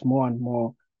scarce, more and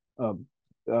more uh,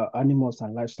 animals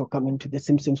and livestock coming to the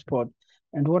same spot.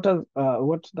 And what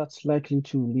that's likely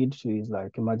to lead to is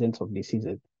like emergence of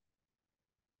diseases.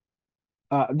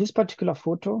 This particular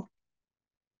photo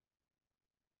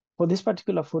For this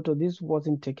particular photo, this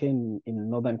wasn't taken in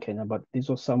northern Kenya, but this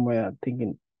was somewhere, I think,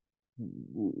 in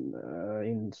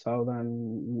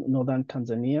northern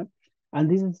Tanzania. And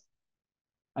this is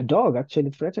a dog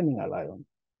actually threatening a lion.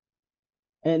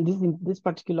 And this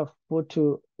particular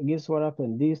photo, guess what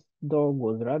happened? This dog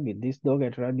was rabid. This dog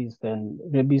had rabies, and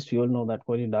rabies, we all know that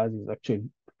what it does is actually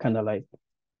kind of like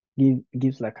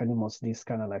gives like animals this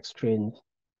kind of like strange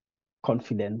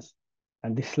confidence.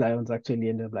 And this lions actually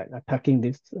ended up like attacking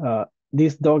this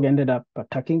dog ended up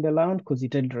attacking the lion because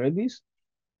it had rabies.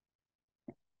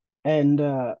 And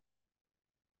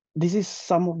this is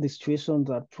some of the situations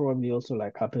that probably also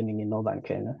like happening in northern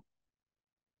Kenya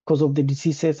because of the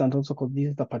diseases, and also because this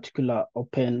is a particular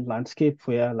open landscape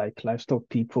where like livestock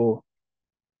people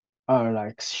are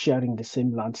like sharing the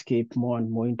same landscape, more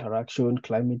and more interaction.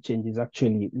 Climate change is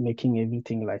actually making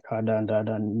everything like harder and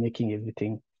harder and making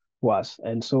everything worse.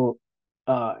 And so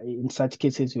in such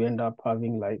cases, you end up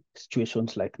having like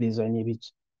situations like this in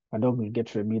which a dog will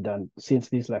get rabid, and since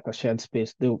this is like a shared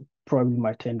space, they probably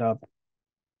might end up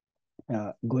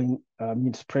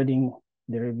spreading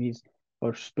the rabies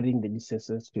or spreading the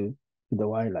diseases to the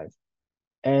wildlife.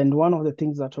 And one of the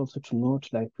things that also to note,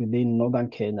 like within northern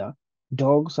Kenya,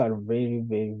 dogs are very,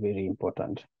 very, very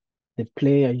important. They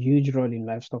play a huge role in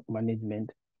livestock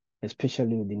management,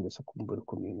 especially within the Sakumburu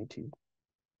community.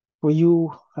 For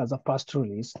you as a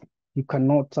pastoralist, you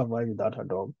cannot survive without a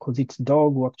dog because it's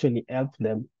dog who actually help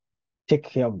them take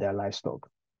care of their livestock,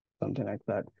 something like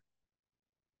that.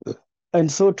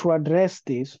 And so to address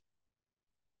this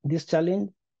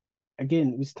challenge,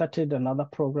 again, we started another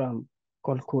program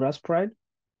called Kura's Pride.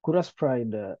 Kura's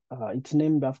Pride, it's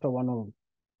named after one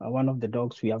of the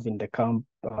dogs we have in the camp,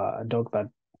 a dog that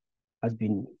has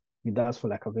been with us for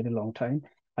like a very long time,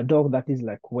 a dog that is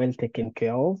like well taken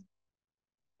care of.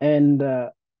 And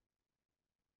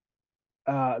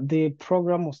the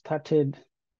program was started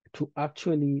to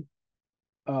actually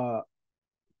help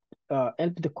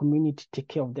the community take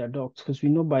care of their dogs, because we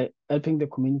know by helping the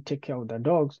community take care of their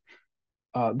dogs,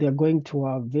 they're going to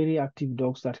have very active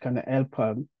dogs that can help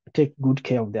take good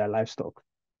care of their livestock.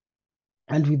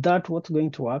 And with that, what's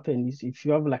going to happen is if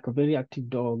you have like a very active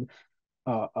dog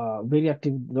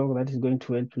that is going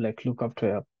to help to like look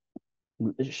after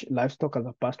livestock as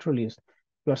a pastoralist,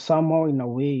 you are somehow in a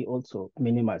way also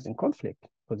minimizing conflict.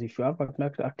 Because if you have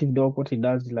an active dog, what it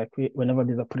does is like whenever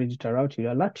there's a predator out, it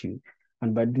will alert you.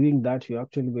 And by doing that, you're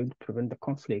actually going to prevent the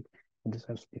conflict in the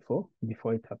sense before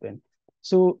it happened.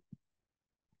 So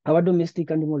our domestic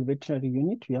animal veterinary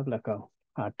unit, we have like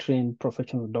a trained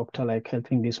professional doctor like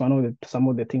helping this. Some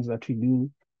of the things that we do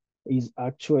is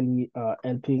actually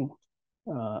helping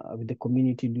with the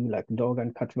community do like dog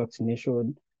and cat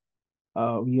vaccination.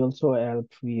 We also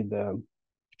help with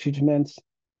treatments,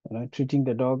 treating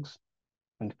the dogs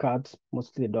and cats,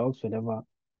 mostly the dogs,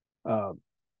 uh,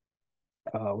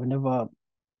 whenever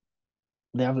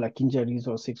they have like injuries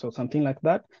or sick or something like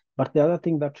that. But the other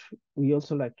thing that we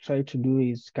also like try to do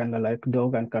is kind of like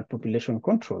dog and cat population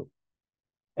control.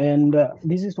 And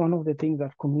this is one of the things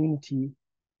that community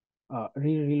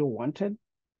really, really wanted,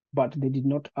 but they did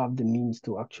not have the means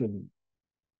to actually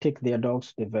take their dogs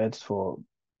to the vets for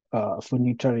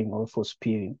neutering or for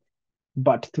spearing.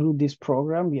 But through this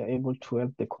program, we are able to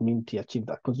help the community achieve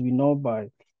that, because we know by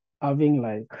having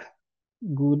like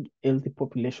good, healthy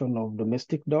population of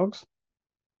domestic dogs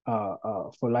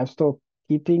for livestock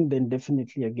keeping, then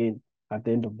definitely again, at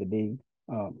the end of the day,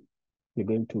 you're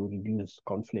going to reduce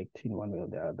conflict in one way or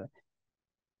the other.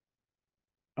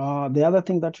 The other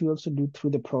thing that we also do through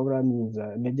the program is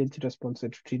emergency response to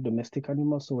treat domestic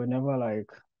animals. So whenever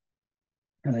like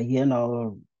a hyena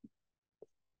or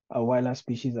a wild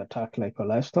species attack like a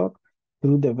livestock,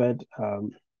 through the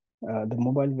the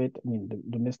mobile vet, the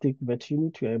domestic vet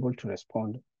unit, we are able to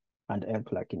respond and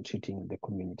help like in treating the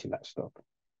community livestock.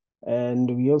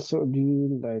 And we also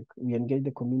do like, we engage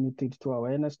the community through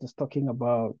awareness, just talking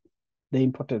about the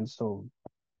importance of,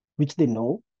 which they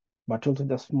know, but also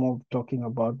just more talking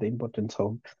about the importance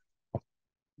of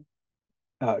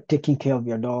taking care of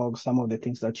your dog, some of the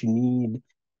things that you need,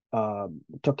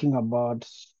 talking about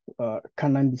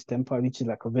canine distemper, which is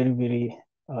like a very, very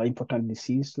important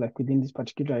disease, like within this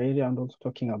particular area, and also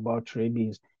talking about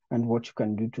rabies and what you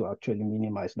can do to actually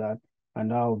minimize that,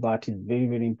 and how that is very,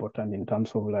 very important in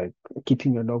terms of like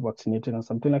keeping your dog vaccinated and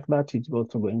something like that. It's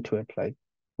also going to help like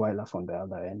wildlife on the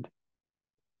other end.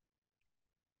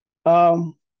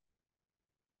 Um,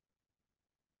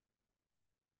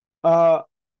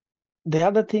 the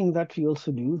other thing that we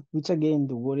also do, which again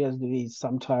the warriors do, is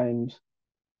sometimes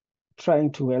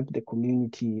trying to help the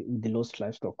community with the lost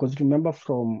livestock. Because remember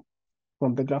from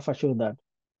the graph I showed that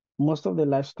most of the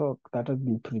livestock that has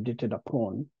been predated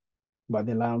upon by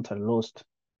the lions are lost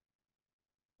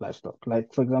livestock.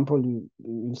 Like, for example,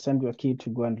 you send your kid to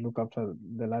go and look after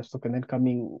the livestock, and then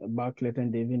coming back later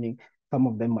in the evening, some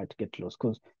of them might get lost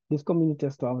because these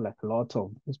communities to have like lots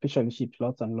of, especially sheep,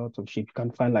 lots and lots of sheep. You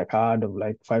can find like a herd of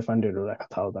like 500 or like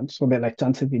 1,000. So there are like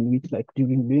chances in which like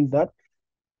during doing that,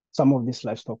 some of these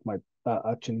livestock might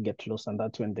actually get lost, and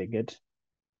that's when they get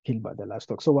killed by the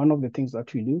livestock. So one of the things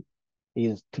that we do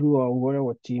is through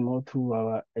our team or through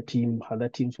our team, other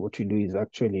teams, what we do is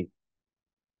actually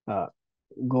uh,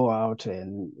 go out,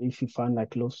 and if you find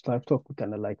like lost livestock, we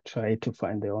kind of like try to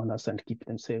find the owners and keep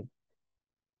them safe.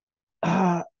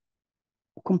 Uh,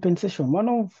 compensation. One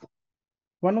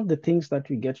of the things that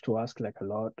we get to ask like a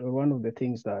lot, or one of the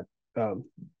things that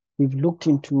we've looked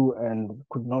into and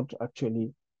could not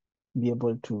actually be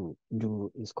able to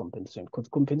do is compensation. Because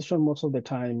compensation most of the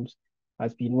times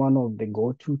has been one of the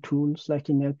go-to tools, like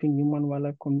in helping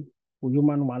human-wildlife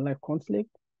conflict.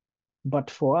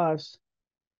 But for us,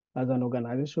 as an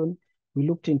organization, we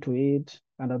looked into it,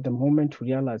 and at the moment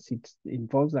we realized it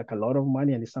involves like a lot of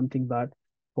money, and it's something that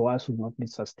for us would not be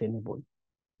sustainable.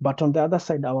 But on the other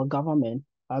side, our government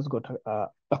has got a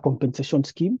compensation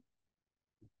scheme.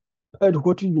 And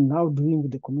what we've been now doing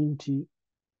with the community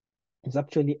is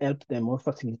actually help them or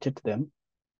facilitate them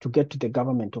to get to the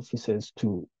government offices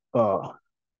to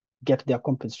get their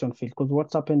compensation filled. Because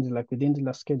what's happened is like within the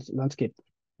landscape,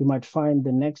 you might find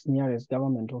the next nearest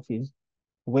government office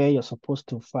where you're supposed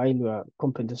to file your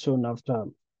compensation after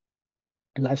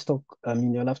livestock. I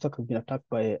mean, your livestock has been attacked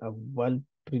by a wild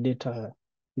predator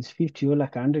is 50 or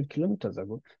like 100 kilometers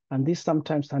ago. And this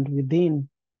sometimes, and within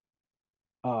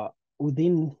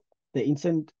the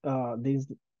incident,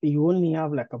 you only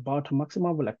have like about a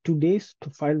maximum of like 2 days to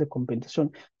file the compensation.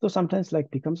 So sometimes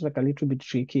like becomes like a little bit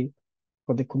tricky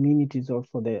for the communities or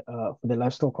for the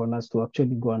livestock owners to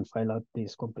actually go and file out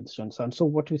these compensations. And so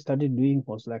what we started doing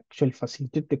was like actually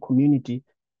facilitate the community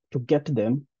to get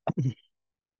them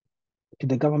to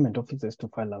the government offices to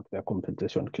file out their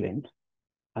compensation claims.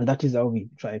 And that is how we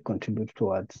try to contribute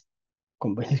towards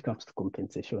when it comes to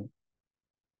compensation.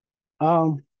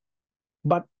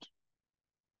 But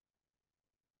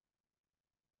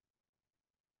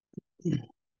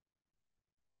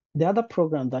the other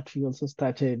program that we also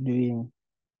started doing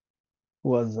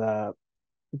was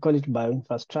we call it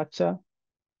bioinfrastructure.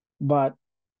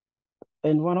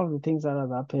 And one of the things that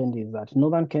has happened is that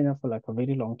Northern Kenya for like a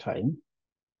very long time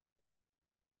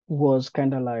was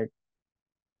kind of like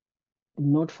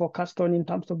not focused on in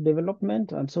terms of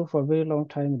development. And so for a very long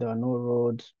time, there were no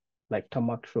roads, like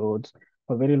tarmac roads.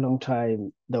 For a very long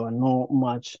time, there were no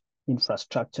much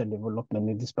infrastructure development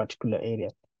in this particular area.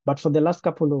 But for the last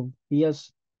couple of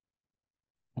years,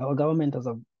 our government has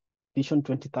a Vision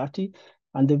 2030,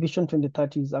 and the Vision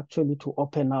 2030 is actually to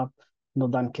open up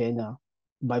Northern Kenya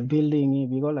by building,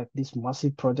 we got like this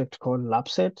massive project called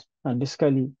LabSet. And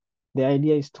basically, the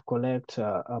idea is to collect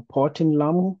a port in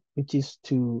Lamu, which is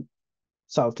to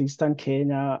southeastern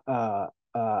Kenya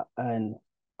and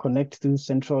connect to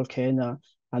central Kenya.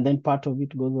 And then part of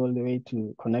it goes all the way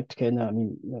to connect Kenya,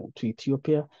 to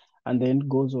Ethiopia, and then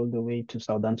goes all the way to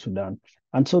Southern Sudan.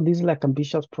 And so these are like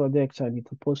ambitious projects, and it's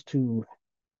supposed to,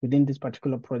 within this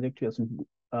particular project,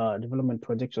 development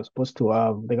project, you're supposed to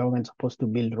have, the government's supposed to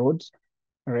build roads,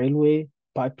 railway,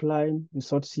 pipeline,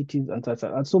 resort cities, and such.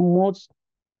 And so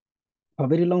for a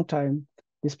very long time,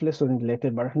 this place was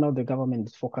neglected, but right now the government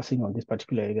is focusing on these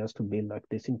particular areas to build like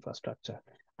this infrastructure.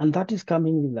 And that is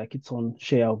coming with like its own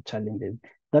share of challenges.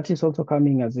 That is also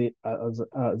coming as a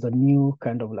new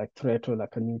kind of like threat or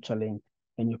like a new challenge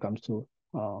when it comes to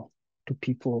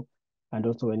people, and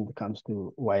also when it comes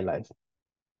to wildlife.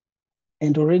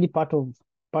 And already part of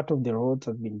the roads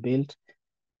has been built,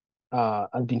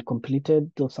 has been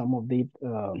completed. So some of it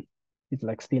is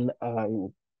like still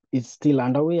it's still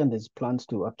underway, and there's plans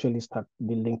to actually start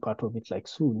building part of it like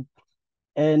soon.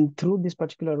 And through this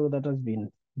particular road that has been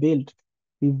built,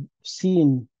 we've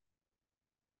seen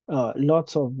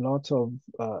lots of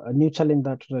a new challenge,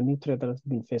 that a new threat that has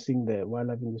been facing the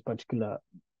wildlife in this particular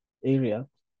area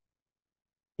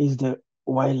is the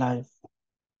wildlife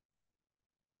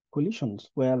collisions,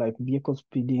 where like vehicles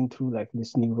speeding through like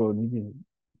this new road, which is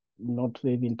not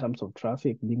maybe in terms of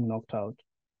traffic being knocked out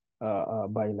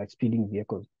by like speeding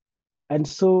vehicles. And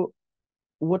so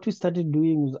what we started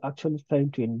doing was actually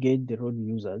trying to engage the road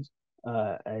users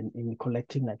and in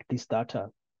collecting like this data.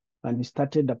 And we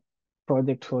started a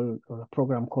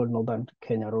program called Northern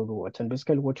Kenya Road Watch. And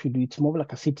basically what we do, it's more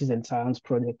like a citizen science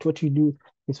project. What we do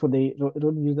is for the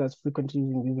road users frequently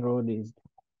using this road is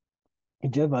you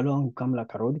drive along, come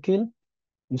like a roadkill,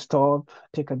 you stop,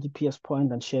 take a GPS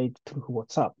point and share it through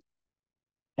WhatsApp.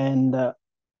 And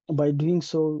by doing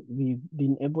so, we've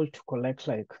been able to collect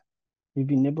like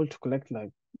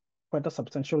quite a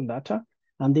substantial data.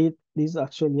 And these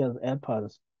actually has helped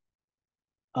us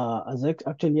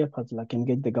actually helped us like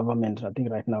engage the government. I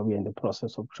think right now we're in the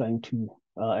process of trying to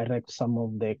erect some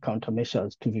of the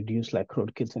countermeasures to reduce like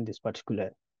roadkills in this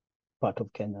particular part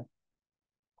of Kenya.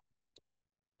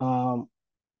 Um,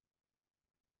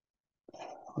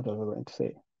 what was I going to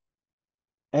say?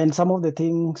 And some of the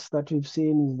things that we've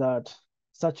seen is that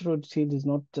such roadkill is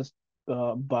not just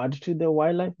bad to the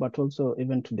wildlife, but also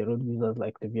even to the road users,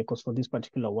 like the vehicles for this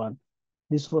particular one.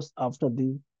 This was after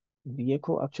the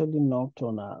vehicle actually knocked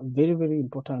on a very, very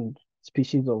important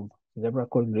species of zebra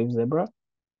called grave zebra.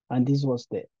 And this was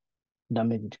the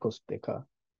damage it caused the car.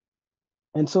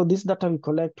 And so this data we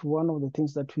collect, one of the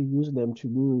things that we use them to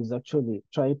do is actually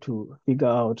try to figure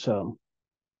out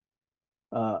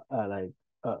like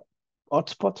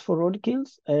hotspots for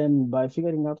roadkills. And by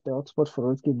figuring out the hotspots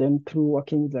for roadkill, then through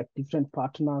working with like different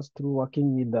partners, through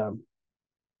working with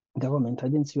government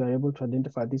agency, we are able to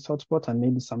identify these hotspots and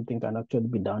maybe something can actually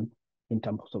be done in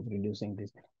terms of reducing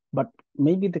this. But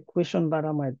maybe the question that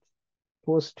I might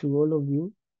pose to all of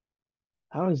you,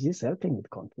 how is this helping with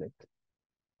conflict?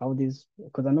 How this,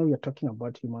 because I know you're talking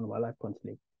about human wildlife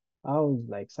conflict. How is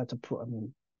like such a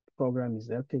program is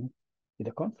helping with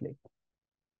the conflict?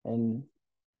 And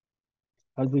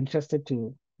I'll be interested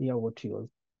to hear what you all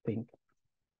think.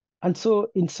 And so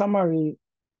in summary,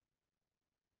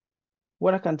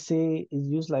 what I can say is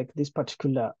use like this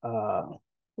particular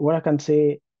what I can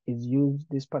say is use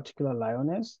this particular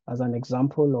lioness as an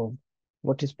example of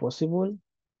what is possible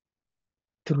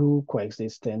through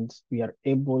coexistence. We are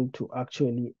able to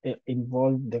actually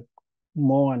involve the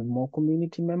more and more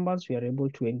community members. We are able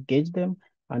to engage them,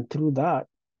 and through that,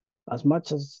 as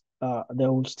much as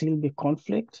there will still be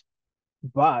conflict,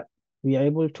 but we are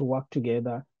able to work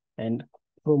together and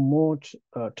promote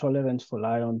tolerance for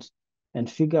lions and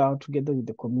figure out together with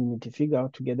the community, figure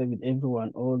out together with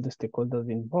everyone, all the stakeholders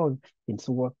involved,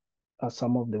 into what are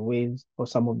some of the ways or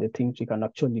some of the things we can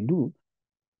actually do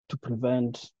to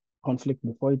prevent conflict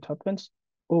before it happens,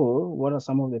 or what are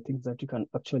some of the things that you can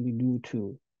actually do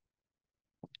to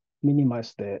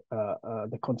minimize the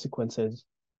consequences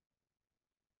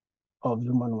of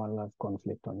human wildlife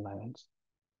conflict on lions.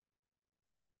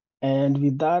 And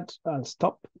with that, I'll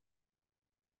stop.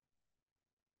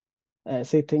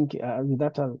 Say thank you. With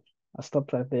that, I'll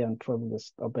stop right there and probably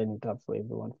just open it up for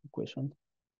everyone for questions.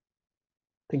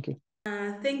 Thank you.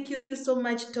 Thank you so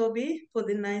much, Toby, for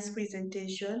the nice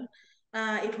presentation.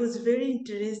 It was very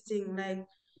interesting. Like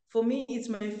for me, it's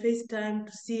my first time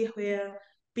to see where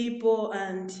people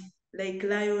and like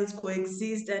lions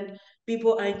coexist and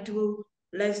people are into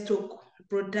livestock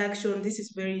production. This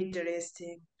is very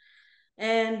interesting.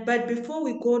 And but before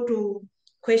we go to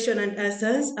question and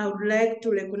answers, I would like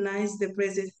to recognize the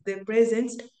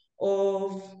presence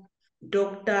of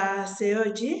Dr.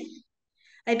 Seoji.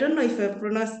 I don't know if I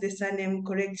pronounced the surname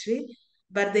correctly,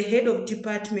 but the head of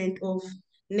Department of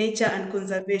Nature and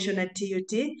Conservation at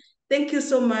TUT. Thank you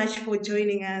so much for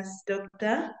joining us,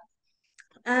 Doctor.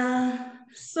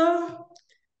 So,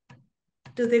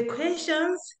 to the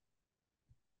questions,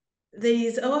 there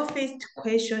is our first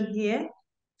question here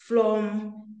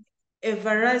from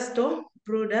Evarasto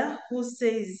Bruder, who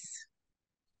says,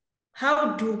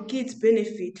 how do kids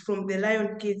benefit from the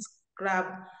Lion Kids Club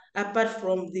apart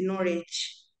from the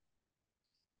knowledge?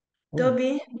 Oh,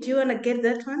 Toby, do you want to get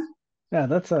that one? yeah,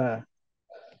 that's a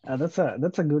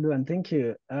good one. Thank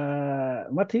you.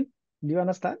 Matthew, do you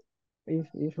understand?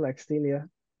 If like still here,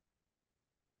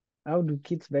 how do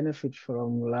kids benefit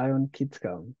from Lion Kids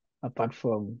Camp apart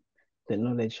from the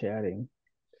knowledge sharing?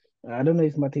 I don't know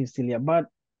if Matthew is still here, but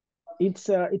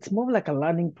it's more like a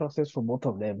learning process for both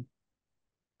of them.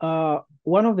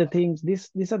 One of the things,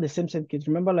 these are the same kids.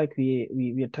 Remember, like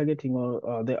we are targeting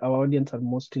our audience are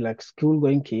mostly like school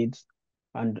going kids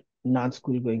and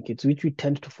non-school going kids, which we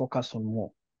tend to focus on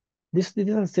more. These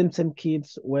are the same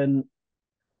kids when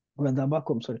they're back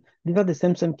home. Sorry, these are the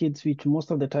same kids which most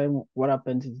of the time what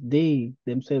happens is they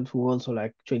themselves who also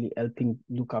like actually helping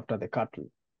look after the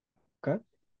cattle. Okay.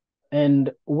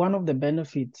 And one of the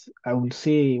benefits, I would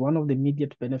say, one of the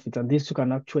immediate benefits, and this you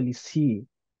can actually see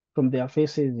from their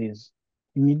faces, is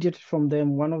immediate from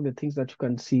them. One of the things that you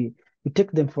can see, you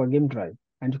take them for a game drive,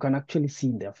 and you can actually see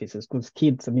in their faces. Because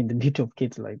kids, I mean, the beauty of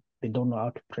kids, like they don't know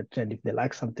how to pretend. If they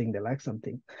like something, they like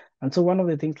something. And so one of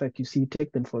the things, like you see, you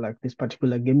take them for like this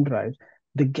particular game drive,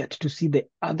 they get to see the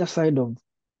other side of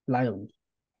lions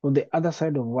or the other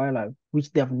side of wildlife,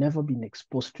 which they have never been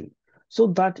exposed to. So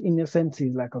that in a sense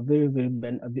is like a very, very,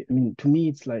 I mean, to me,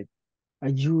 it's like a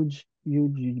huge,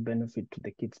 huge, huge benefit to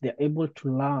the kids. They're able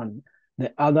to learn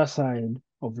the other side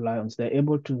of lions. They're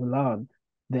able to learn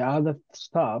the other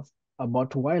stuff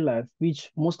about wildlife, which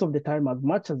most of the time, as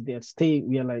much as they stay,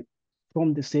 we are like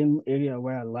from the same area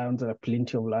where lions, there are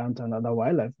plenty of lions and other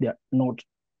wildlife. They are not,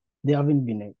 they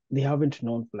haven't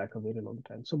known for like a very long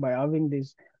time. So by having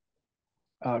this,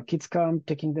 kids come,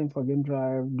 taking them for game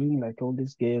drive, doing like all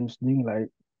these games, doing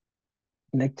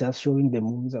like just showing the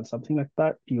movies and something like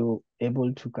that, you're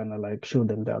able to kind of like show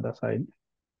them the other side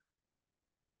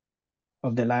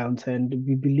of the lions. And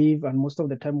we believe, and most of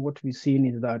the time, what we've seen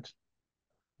is that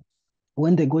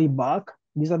when they go back,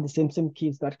 these are the same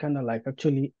kids that kind of like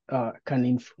actually can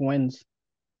influence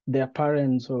their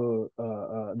parents or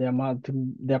their mother,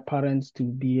 their parents to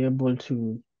be able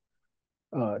to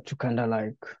kind of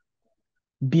like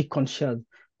be conscious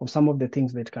of some of the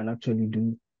things that can actually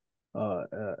do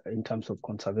in terms of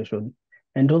conservation.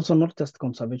 And also not just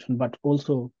conservation, but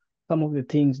also some of the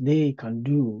things they can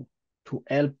do to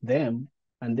help them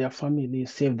and their family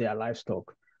save their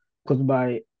livestock. Because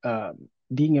by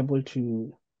being able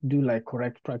to do like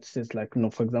correct practices, like,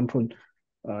 for example,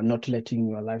 not letting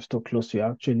your livestock close,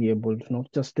 you're actually able to not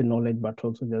just the knowledge, but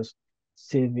also just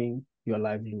saving your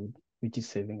livelihood, which is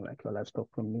saving like your livestock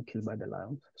from being killed by the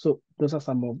lions. So those are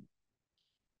some of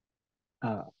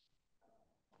uh,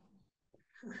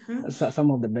 some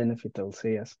of the benefits, I'll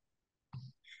say, yes.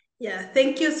 Yeah,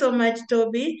 thank you so much,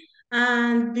 Toby.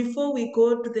 And before we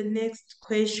go to the next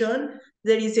question,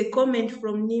 there is a comment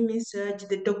from Nimi Siraj,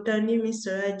 the Dr. Nimi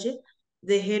Siraj,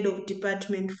 the head of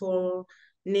Department for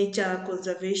Nature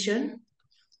Conservation.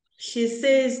 She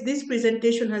says this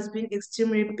presentation has been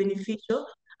extremely beneficial.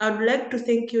 I would like to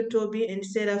thank you, Toby and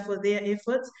Sarah, for their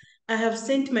efforts. I have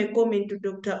sent my comment to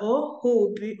Dr. O,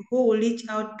 who will reach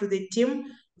out to the team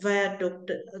via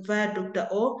Dr.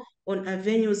 O on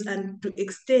avenues and to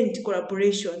extend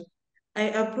collaboration. I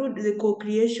approved the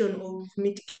co-creation of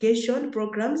mitigation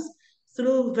programs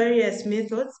through various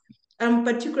methods. I'm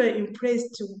particularly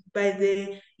impressed by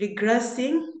the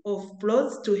regrassing of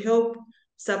plots to help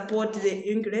support the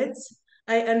ingredients.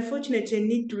 I unfortunately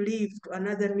need to leave to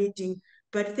another meeting,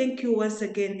 but thank you once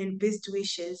again and best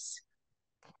wishes.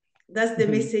 That's the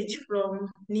message from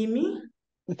Nimi.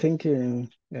 Thank you.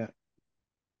 Yeah.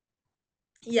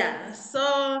 Yeah,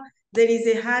 so there is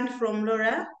a hand from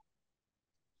Laura.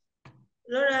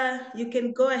 Laura, you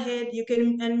can go ahead. You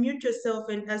can unmute yourself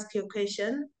and ask your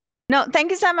question. No,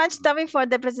 thank you so much, Tommy, for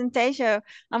the presentation.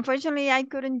 Unfortunately, I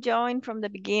couldn't join from the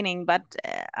beginning, but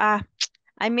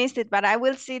I missed it, but I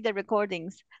will see the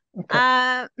recordings.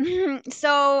 Okay.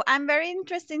 So I'm very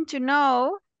interested to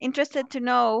know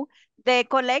the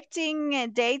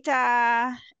collecting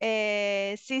data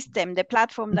system, the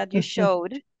platform that you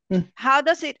showed. How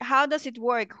does it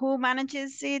work? Who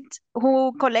manages it?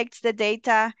 Who collects the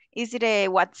data? Is it a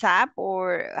WhatsApp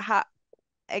or how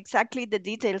exactly the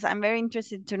details? I'm very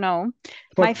interested to know.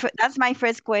 That's my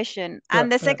first question. And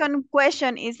the second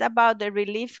question is about the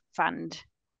relief fund.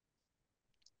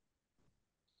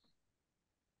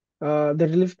 The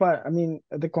relief part, I mean,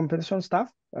 the compensation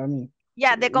stuff. I mean,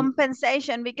 yeah, the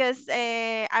compensation, because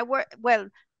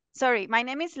sorry, my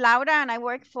name is Laura and I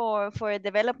work for a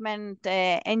development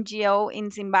NGO in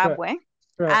Zimbabwe.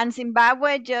 Right. And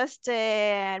Zimbabwe just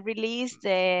released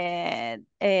a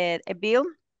bill.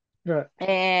 Right.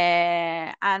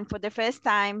 And for the first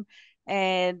time,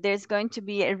 there's going to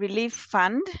be a relief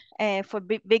fund for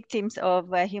victims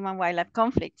of human-wildlife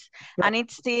conflicts. Right. And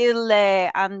it's still,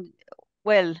 the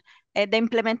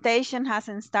implementation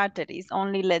hasn't started. It's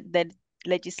only the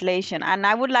legislation. And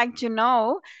I would like to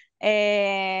know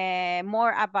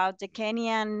more about the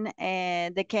Kenyan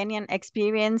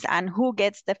experience and who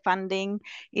gets the funding.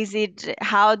 Is it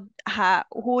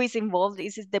who is involved?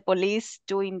 Is it the police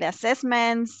doing the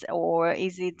assessments, or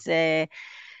is it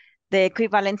the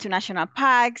equivalent to national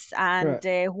parks? And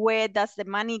where does the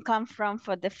money come from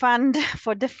for the fund?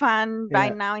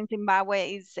 Right now in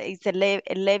Zimbabwe is a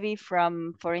levy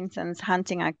from, for instance,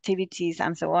 hunting activities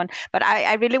and so on. But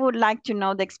I really would like to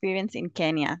know the experience in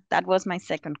Kenya. That was my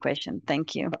second question.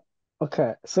 Thank you.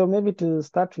 Okay, so maybe to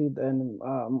start with, and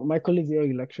my colleague here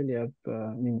will actually help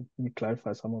me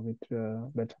clarify some of it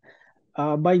better.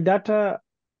 By data,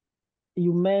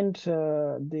 you meant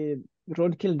the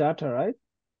roadkill data, right?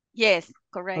 Yes,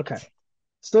 correct. Okay.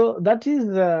 So that is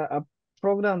a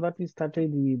program that we started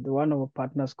with one of our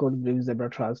partners called Grave Zebra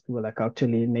Trust. We were like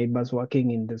actually neighbors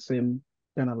working in the same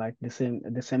kind of like the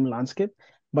same landscape,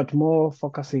 but more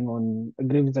focusing on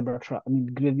Grave Zebra Trust. I mean,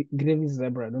 Grave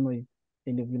Zebra. I don't know if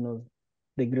any of you know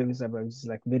the Grave Zebra, which is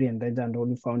like very endangered and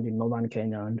only found in northern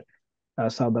Kenya. And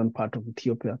southern part of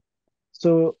Ethiopia.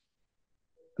 So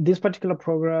this particular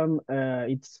program,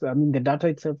 the data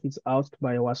itself is housed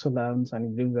by Ewaso Lions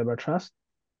and Green Zebra Trust.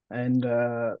 And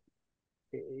the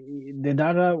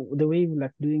data, the way we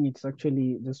like doing it's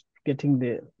actually just getting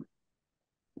the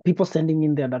people sending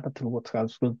in their data through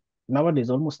WhatsApp. Because nowadays,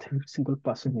 almost every single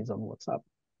person is on WhatsApp.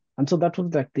 And so that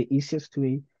was like the easiest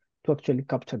way to actually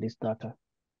capture this data.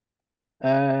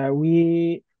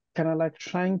 We kind of like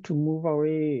trying to move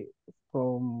away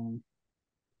from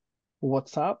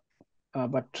WhatsApp,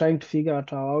 but trying to figure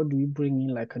out how do we bring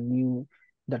in like a new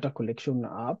data collection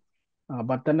app.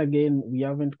 But then again, we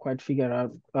haven't quite figured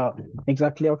out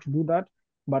exactly how to do that.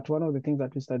 But one of the things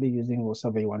that we started using was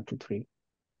Survey 123.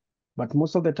 But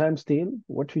most of the time still,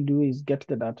 what we do is get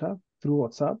the data through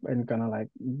WhatsApp and kind of like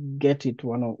get it,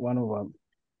 one of our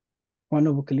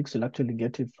colleagues will actually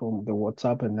get it from the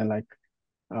WhatsApp and then like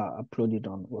upload it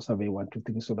on Survey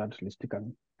 123 so that at least you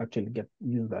can actually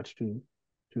use that to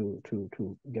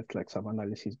get like some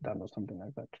analysis done or something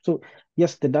like that. So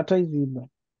yes, the data is with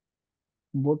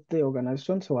both the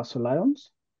organizations, Ewaso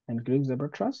Lions and Green Zebra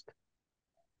Trust.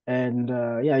 And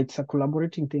yeah, it's a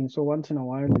collaborating thing. So once in a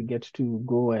while we get to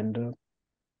go and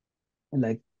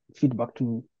like feedback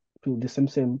to the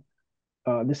same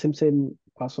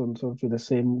persons or to the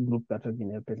same group that have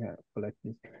been helping collect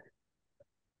this.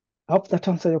 I hope that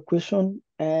answers your question.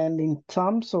 And in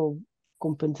terms of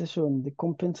compensation, the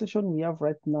compensation we have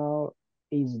right now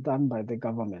is done by the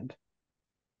government,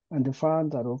 and the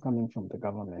funds are all coming from the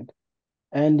government,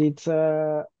 and it's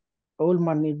all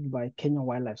managed by Kenya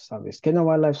Wildlife Service. Kenya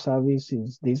Wildlife Service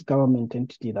is this government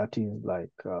entity that is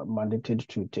like mandated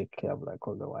to take care of like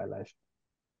all the wildlife.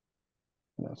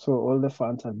 So all the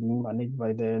funds are being managed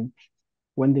by them.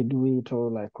 When they do it, or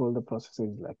like all the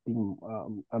processes like being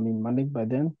managed by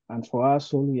them. And for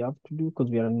us, all we have to do,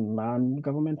 because we are a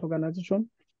non-government organization,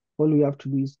 all we have to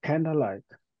do is kind of like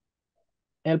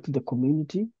help the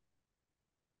community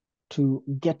to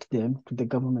get them to the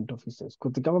government offices,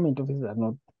 because the government offices are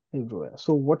not everywhere.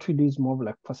 So what we do is more of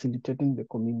like facilitating the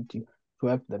community to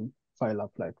help them file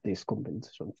up like this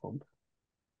compensation form,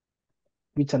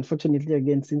 which unfortunately,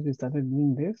 again, since we started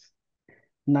doing this,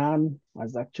 none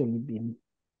has actually been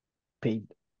paid,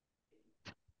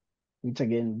 which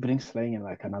again brings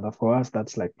like another, for us,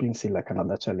 that's like brings in like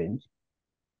another challenge,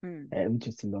 which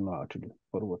we still don't know how to do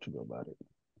or what to do about it.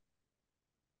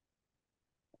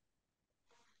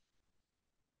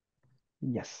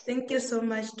 Yes. Thank you so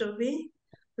much, Toby.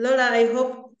 Laura, I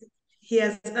hope he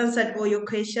has answered all your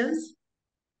questions.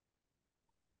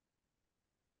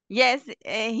 Yes,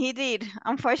 he did.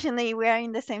 Unfortunately, we are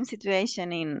in the same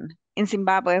situation in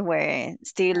Zimbabwe, where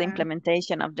still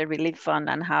implementation of the relief fund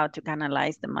and how to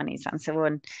canalize the monies and so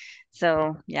on.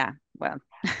 So yeah, well,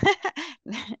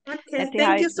 Okay, let's see how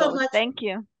thank you it so goes. much. Thank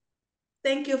you.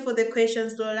 Thank you for the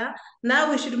questions, Laura.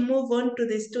 Now we should move on to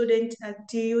the student at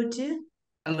TUT.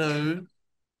 Hello,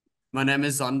 my name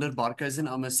is Zander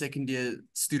Barkhuizen. I'm a second year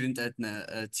student at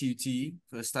TUT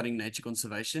for studying nature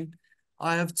conservation.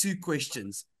 I have two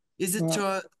questions. Is it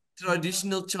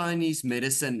traditional Chinese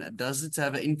medicine, does it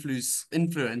have an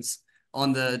influence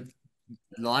on the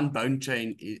lion bone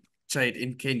trade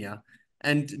in Kenya?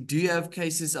 And do you have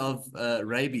cases of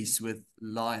rabies with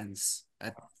lions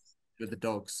with the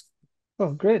dogs?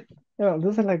 Oh, great. Yeah,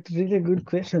 those are like really good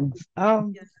questions.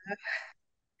 To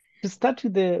start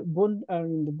with the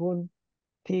bone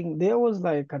thing, there was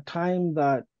like a time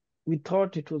that we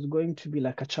thought it was going to be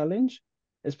like a challenge,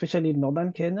 especially in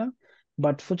northern Kenya.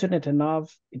 But fortunate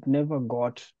enough, it never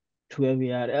got to where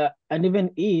we are. And even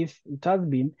if it has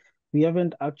been, we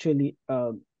haven't actually,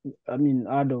 heard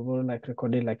of or like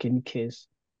recorded like any case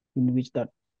in which that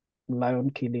lion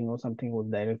killing or something was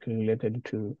directly related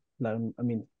to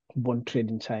bone trade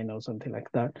in China or something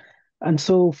like that. And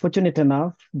so, fortunate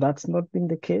enough, that's not been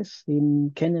the case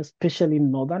in Kenya, especially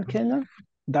in northern Kenya.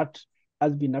 That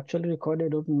has been actually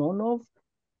recorded or known of.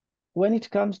 When it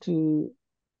comes to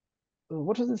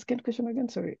what was the second question again?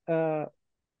 Sorry.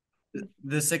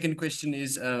 The second question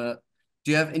is, do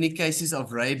you have any cases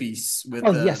of rabies with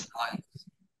yes. lions?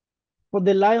 For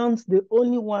the lions, the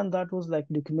only one that was like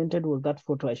documented was that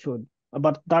photo I showed.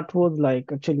 But that was like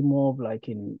actually more of like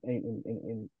in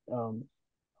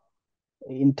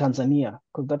Tanzania,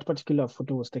 because that particular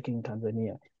photo was taken in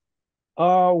Tanzania.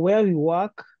 Where we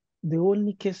work, the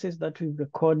only cases that we've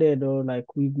recorded or like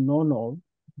we've known of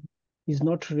is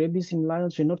not rabies in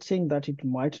lions. We're not saying that it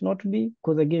might not be,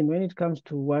 because again, when it comes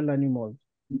to wild animals,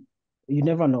 you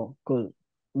never know, because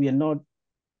we are not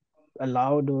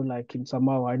allowed or like in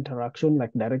somehow our interaction,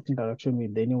 like direct interaction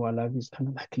with any wildlife is kind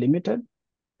of like limited,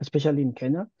 especially in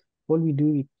Kenya. all we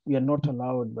do, we are not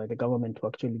allowed by the government to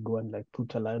actually go and like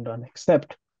put a lion down,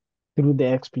 except through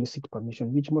the explicit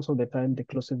permission, which most of the time the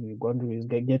closest we go to is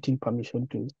getting permission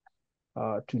to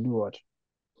do what?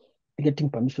 Getting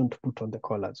permission to put on the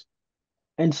collars.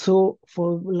 And so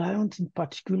for lions in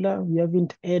particular, we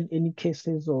haven't had any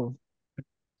cases of,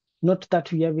 not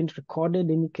that we haven't recorded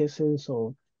any cases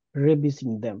of rabies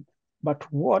in them, but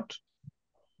what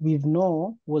we've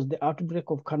known was the outbreak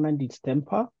of canine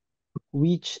distemper,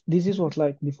 which this is what,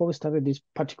 like before we started this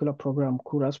particular program,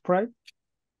 Kura's Pride,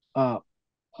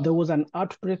 there was an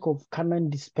outbreak of canine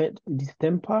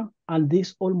distemper, and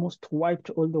this almost wiped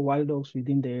all the wild dogs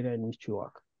within the area in which we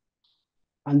work.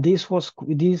 And this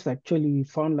actually, we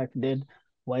found like dead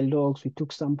wild dogs. We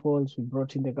took samples, we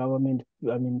brought in the government,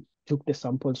 took the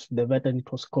samples to the vet, and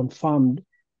it was confirmed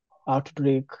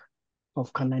outbreak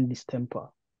of canine distemper.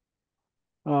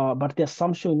 But the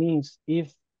assumption is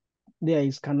if there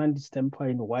is canine distemper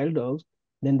in wild dogs,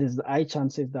 then there's high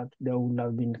chances that there would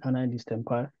have been canine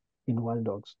distemper in wild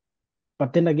dogs.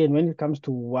 But then again, when it comes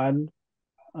to wild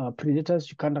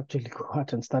predators, you can't actually go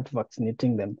out and start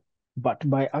vaccinating them. But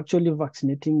by actually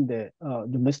vaccinating the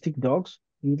domestic dogs,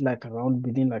 like around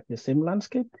within like the same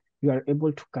landscape, you are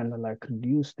able to kind of like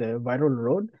reduce the viral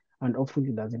load, and hopefully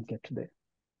it doesn't get to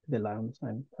the lions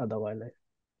and other wildlife.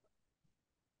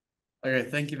 Okay,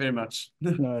 thank you very much.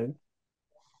 No.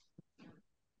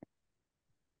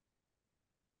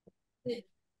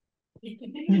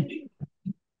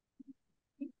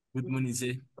 Good morning,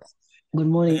 sir. Good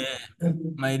morning.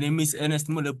 My name is Ernest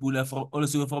Molapula,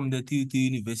 also from the TUT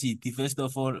University. First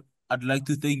of all, I'd like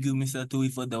to thank you, Mr. Toby,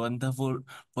 for the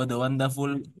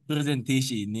wonderful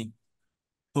presentation.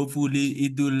 Hopefully,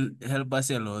 it will help us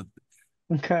a lot.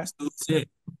 Okay. So, sir,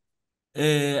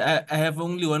 I have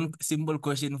only one simple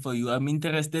question for you. I'm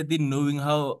interested in knowing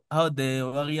how the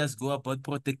warriors go about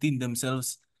protecting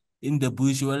themselves in the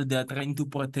bush while they are trying to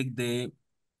protect the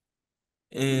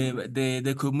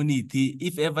community.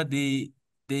 If ever they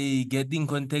get in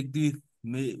contact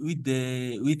with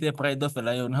the pride of a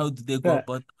lion, how do they go Right.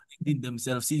 about protecting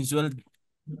themselves? Since, well,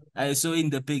 I saw in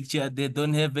the picture they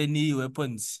don't have any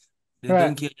weapons. They Right.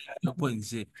 don't carry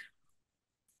weapons.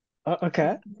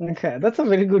 Okay. That's a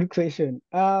very good question.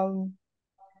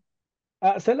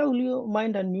 Stella, will you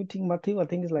mind unmuting Matthew? I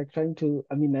think it's like trying to,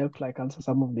 help like answer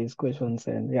some of these questions.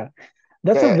 And yeah,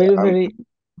 that's a very,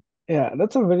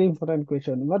 that's a very important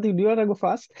question. Matthew, do you want to go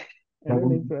first? I don't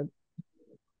know if you want.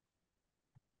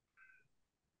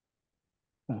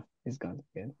 Oh, he's gone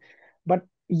again. But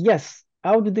yes,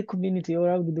 how do the community or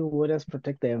how do the warriors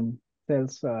protect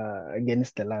themselves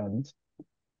against the lions?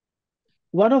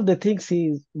 One of the things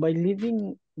is by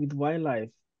living with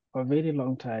wildlife for a very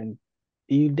long time,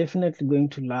 you're definitely going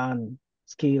to learn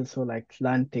skills or like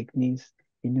learn techniques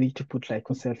in which to put like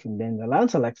yourself in danger.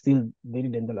 Lions are like still very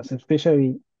dangerous,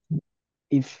 especially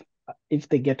if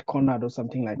they get cornered or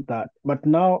something like that. But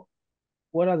now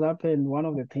what has happened, one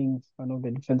of the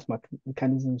defense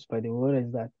mechanisms by the warrior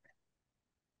is that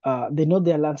they know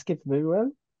their landscape very well.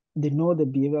 They know the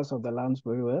behaviors of the lands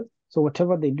very well. So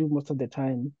whatever they do most of the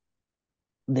time,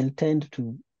 they'll tend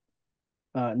to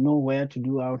know where to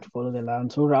do, how to follow the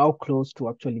lands, or how close to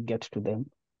actually get to them.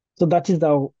 So that is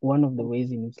one of the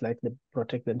ways in which like they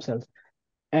protect themselves.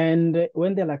 And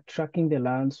when they're like tracking the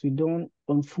lands, we don't,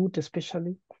 on foot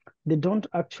especially, they don't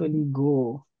actually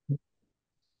go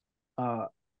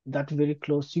that very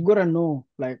close. You gotta know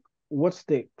like what's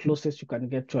the closest you can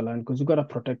get to a land, because you gotta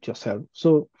protect yourself.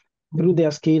 So through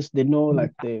their skills, they know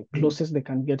like the closest they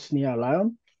can get near a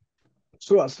lion,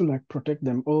 so as to like protect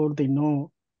them, or they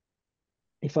know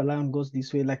if a lion goes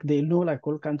this way, like they know like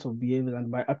all kinds of behaviors, and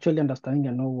by actually understanding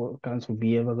and know what kinds of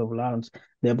behaviors of lions,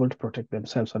 they're able to protect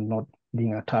themselves and not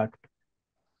being attacked.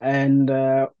 And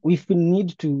if we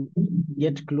need to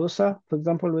get closer, for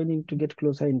example, we need to get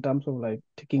closer in terms of like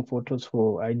taking photos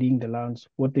for IDing the lions,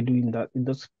 what they do in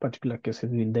those particular cases,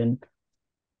 we'll then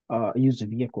use a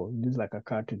vehicle, use like a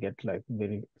car to get like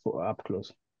very up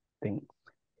close thing.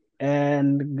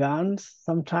 And guns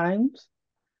sometimes,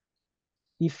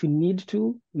 if we need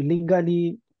to,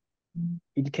 legally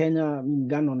in Kenya,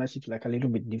 gun ownership is like a little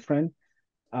bit different.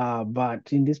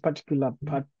 But in this particular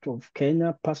part of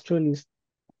Kenya, pastoralists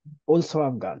also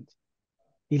have guns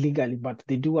illegally, but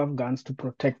they do have guns to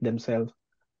protect themselves.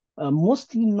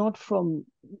 Mostly not from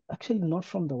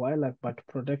the wildlife, but to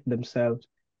protect themselves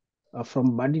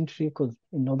from banditry, because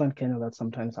in northern Kenya that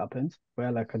sometimes happens,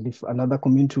 where like another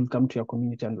community will come to your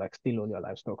community and like steal all your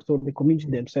livestock. So the community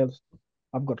themselves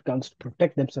have got guns to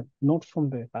protect themselves, not from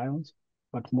the lions,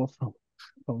 but more from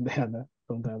the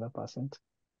other persons.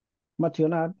 Matthew,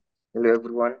 Hello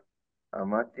everyone, I'm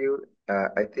Matthew,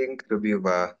 I think Toby, you've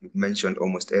mentioned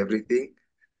almost everything.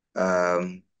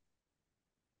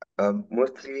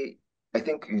 Mostly, I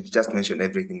think you've just mentioned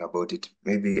everything about it.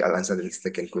 Maybe I'll answer the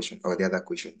second question or the other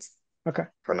questions. Okay.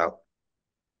 For now.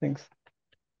 Thanks.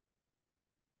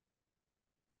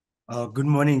 Good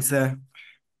morning, sir.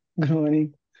 Good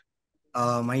morning.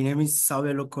 My name is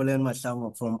Sawelo Kolen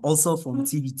Mashango also from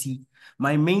TBT.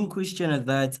 My main question is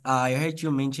that I heard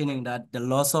you mentioning that the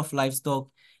loss of livestock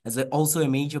is also a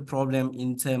major problem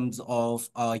in terms of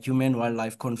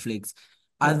human-wildlife conflicts.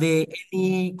 Are there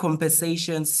any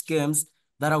compensation schemes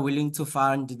that are willing to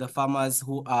fund the farmers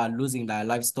who are losing their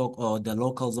livestock or the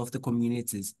locals of the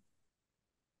communities?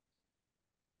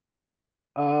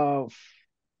 From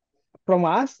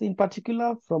us in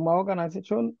particular, from our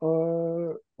organization,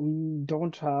 we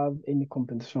don't have any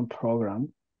compensation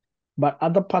program. But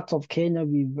other parts of Kenya,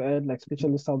 we've heard, like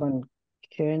especially southern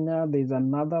Kenya, there's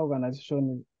another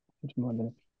organization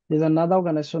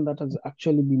that has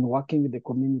actually been working with the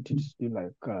community to do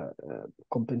like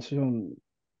compensation,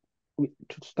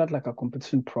 to start like a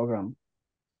compensation program.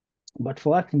 But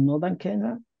for us in northern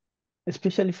Kenya,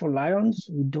 especially for lions,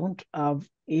 we don't have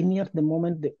any at the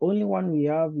moment. The only one we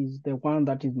have is the one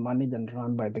that is managed and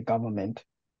run by the government.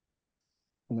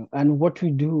 And what we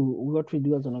do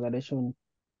as an organization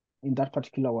in that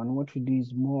particular one, what we do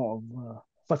is more of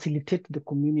facilitate the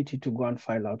community to go and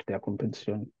file out their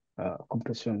compensation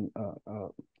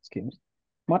schemes.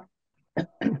 What?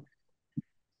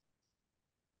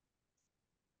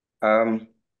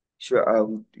 Sure.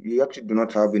 We actually do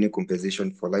not have any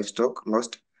compensation for livestock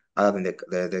lost other than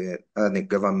the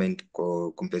government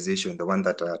compensation, the one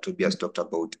that Tobias talked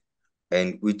about,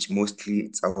 and which mostly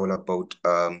it's all about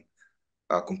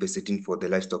compensating for the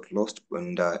livestock lost,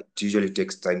 and it usually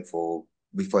takes time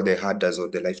before the herders or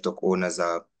the livestock owners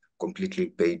are completely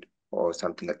paid or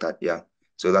something like that. Yeah.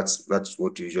 So that's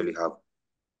what we usually have.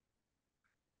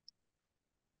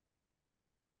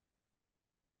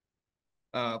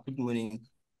 Good morning.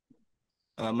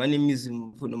 My name is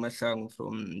Mfuno Masang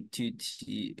from TUT.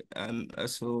 I'm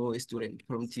also a student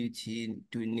from TUT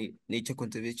doing nature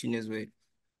conservation as well.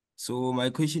 So my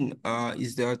question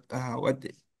is that what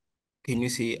can you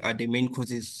say are the main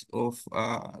causes of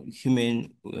lion-human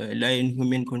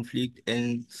conflict,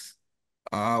 and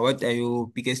what are your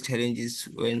biggest challenges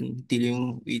when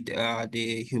dealing with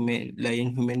the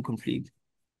lion-human conflict?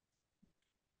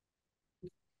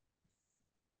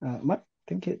 Matt,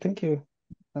 thank you,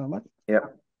 Matt. Yeah.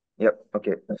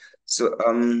 Okay. So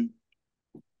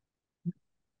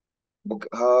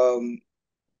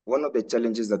one of the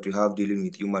challenges that we have dealing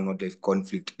with human-wildlife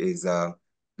conflict is the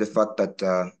fact that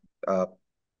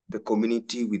the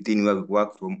community within where we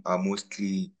work from are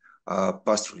mostly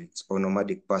pastoralists or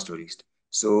nomadic pastoralists.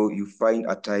 So you find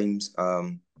at times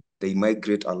they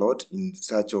migrate a lot in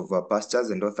search of pastures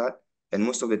and all that. And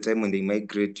most of the time when they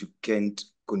migrate, you can't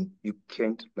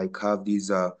like have these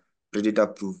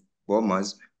predator-proof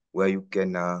bombers where you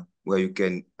can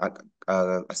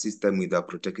assist them with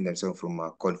protecting themselves from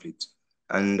conflicts.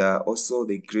 And also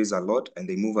they graze a lot and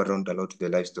they move around a lot with the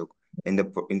livestock. In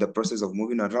the process of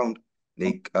moving around,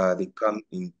 they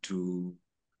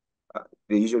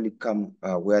usually come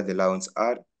where the lions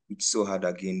are, which is so hard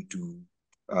again to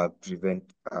prevent,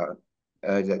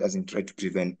 as in try to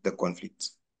prevent the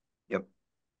conflicts. Yep.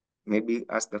 Maybe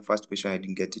ask the first question, I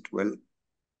didn't get it well.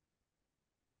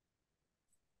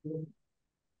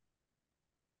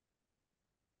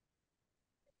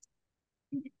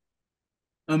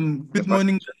 Good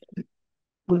morning.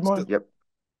 Good morning. Yep.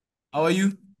 How are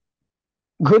you?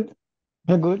 Good.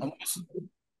 You're good.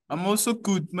 I'm also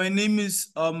good. My name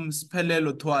is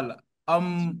Spelelo Twala. I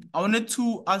wanted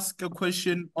to ask a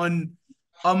question on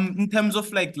in terms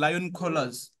of like lion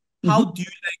collars. How do you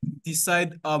like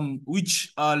decide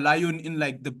which lion in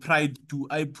like the pride do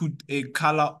I put a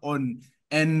color on,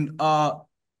 and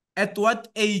at what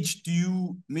age do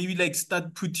you maybe like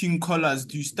start putting collars?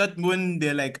 Do you start when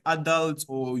they're like adults,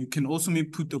 or you can also maybe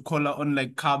put a collar on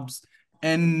like cubs?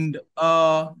 And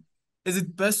is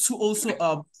it best to also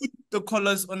put the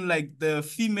collars on like the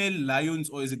female lions,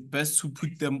 or is it best to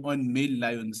put them on male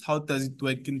lions? How does it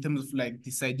work in terms of like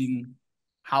deciding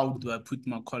how do I put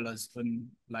my collars on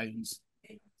lions?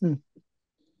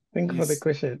 Thank you for the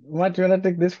question. Matt, do you want to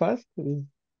take this first?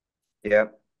 Yeah.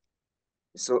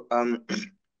 So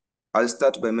I'll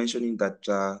start by mentioning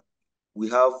that we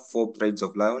have 4 prides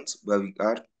of lions where we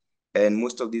are, and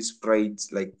most of these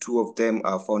prides, like 2 of them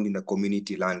are found in the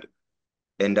community land,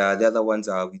 and the other ones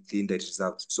are within the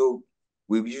reserves. So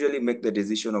we usually make the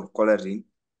decision of collaring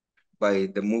by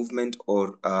the movement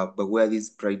or by where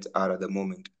these prides are at the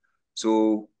moment.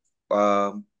 So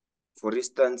For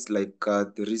instance, like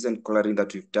the recent coloring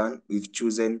that we've done, we've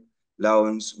chosen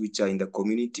lions which are in the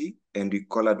community, and we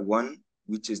colored one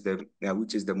which is the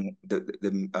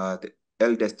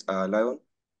eldest lion,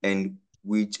 and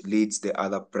which leads the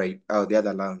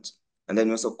other lions. And then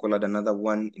we also colored another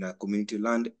one in a community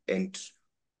land, and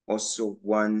also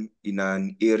one in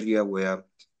an area where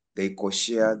they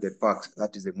co-share the parks.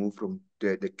 That is the move from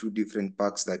the two different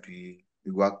parks that we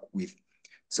work with.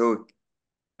 So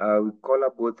we color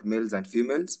both males and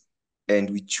females, and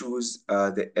we choose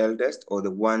the eldest or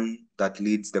the one that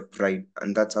leads the pride,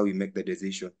 and that's how we make the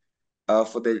decision.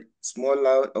 For the small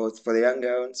lion or for the young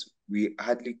lions, we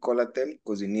hardly color them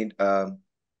because we need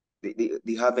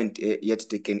they haven't yet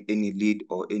taken any lead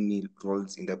or any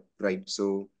roles in the pride,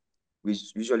 so we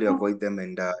usually avoid them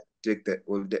and take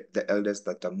the eldest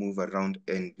that move around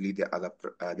and lead the other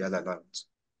lions.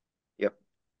 Yep.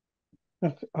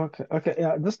 Okay.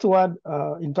 Yeah, just to add,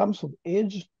 in terms of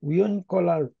age, we only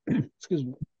color, excuse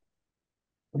me,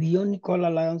 we only color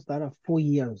lions that are 4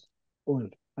 years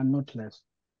old and not less.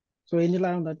 So any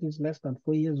lion that is less than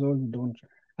 4 years old, we don't.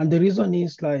 And the reason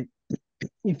is like,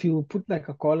 if you put like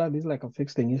a collar, this is like a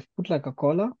fixed thing. If you put like a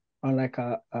collar on like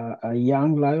a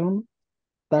young lion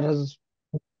that has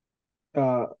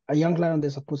a young lion,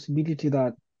 there's a possibility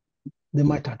that they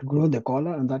might outgrow the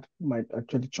collar, and that might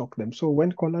actually choke them. So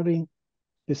when collaring,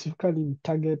 specifically we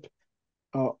target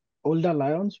older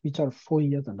lions which are 4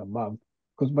 years and above,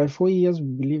 because by 4 years we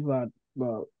believe that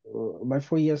by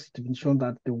 4 years it's been shown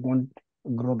that they won't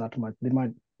grow that much. They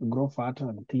might grow fatter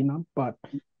and thinner, but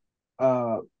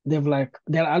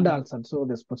they're adults, and so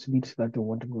there's possibility that they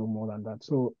want to grow more than that.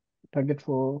 So target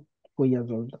for 4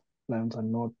 years old lions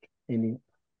and not any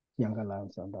younger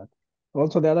lions than that.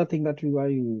 Also, the other thing that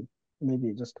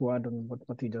maybe just to add on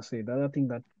what you just said,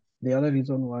 the other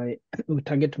reason why we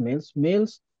target males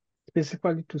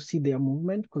specifically to see their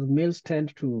movement, because males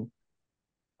tend to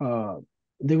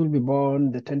they will be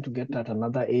born, they tend to get at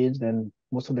another age, then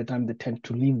most of the time they tend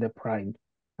to leave the pride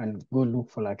and go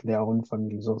look for like their own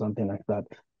families or something like that.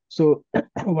 So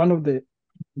one of the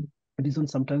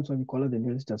reasons sometimes when we color the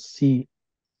males, just see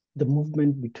the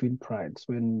movement between prides.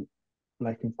 When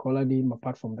like we colored them,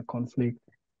 apart from the conflict,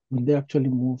 will they actually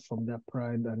move from their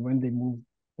pride? And when they move,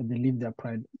 and they leave their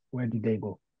pride, where do they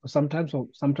go? Sometimes,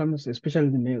 especially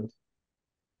the males,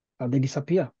 they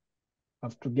disappear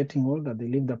after getting older. They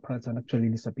leave their prides and actually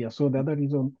disappear. So the other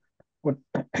reason,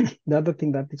 the other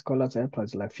thing that these colors help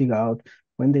us like figure out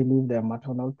when they leave their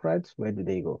maternal prides, where do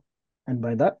they go? And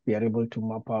by that, we are able to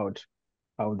map out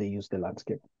how they use the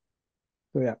landscape.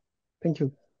 So yeah, thank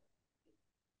you.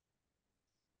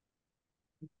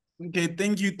 Okay,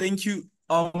 thank you.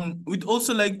 We'd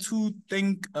also like to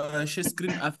thank Share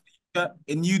Screen Africa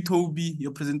and you, Toby.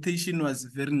 Your presentation was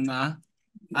very nice.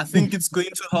 I think it's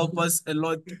going to help us a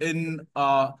lot in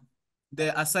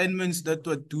the assignments that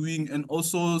we're doing, and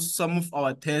also some of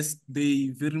our tests. They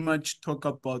very much talk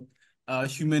about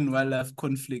human-wildlife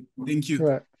conflict. Thank you.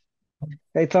 Right.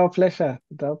 It's our pleasure.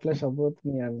 It's our pleasure, both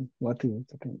me and Martin.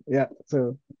 Yeah,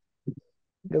 so you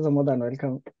guys are more than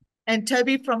welcome. And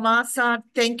Toby, from our side,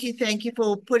 thank you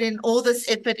for putting all this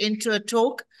effort into a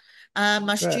talk.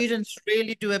 My students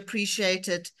really do appreciate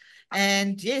it.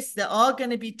 And yes, they are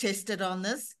going to be tested on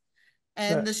this.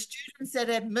 And the students that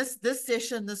have missed this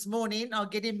session this morning are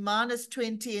getting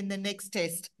 -20 in the next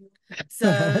test. So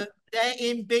they're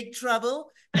in big trouble,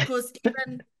 because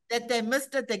even that they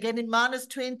missed it, they're getting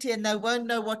 -20 and they won't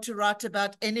know what to write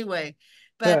about anyway.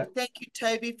 But thank you,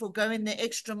 Toby, for going the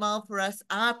extra mile for us.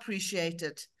 I appreciate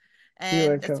it.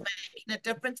 And it's making a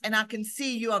difference. And I can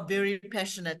see you are very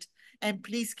passionate. And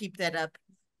please keep that up.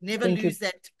 Never lose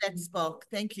that spark.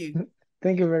 Thank you.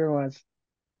 Thank you very much.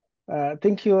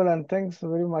 Thank you all, and thanks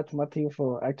very much, Matthew,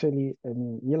 for actually,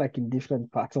 you're like in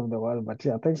different parts of the world, but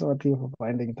yeah, thanks, Matthew, for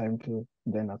finding time to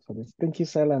join us for this. Thank you,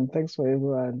 Sel, and thanks for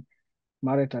everyone,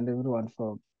 Marit and everyone,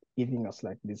 for giving us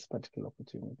like this particular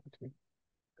opportunity to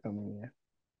come in here.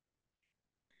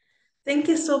 Thank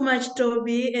you so much,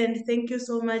 Toby, and thank you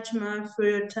so much, Mark, for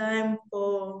your time,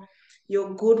 for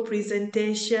your good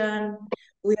presentation.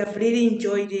 We have really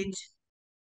enjoyed it.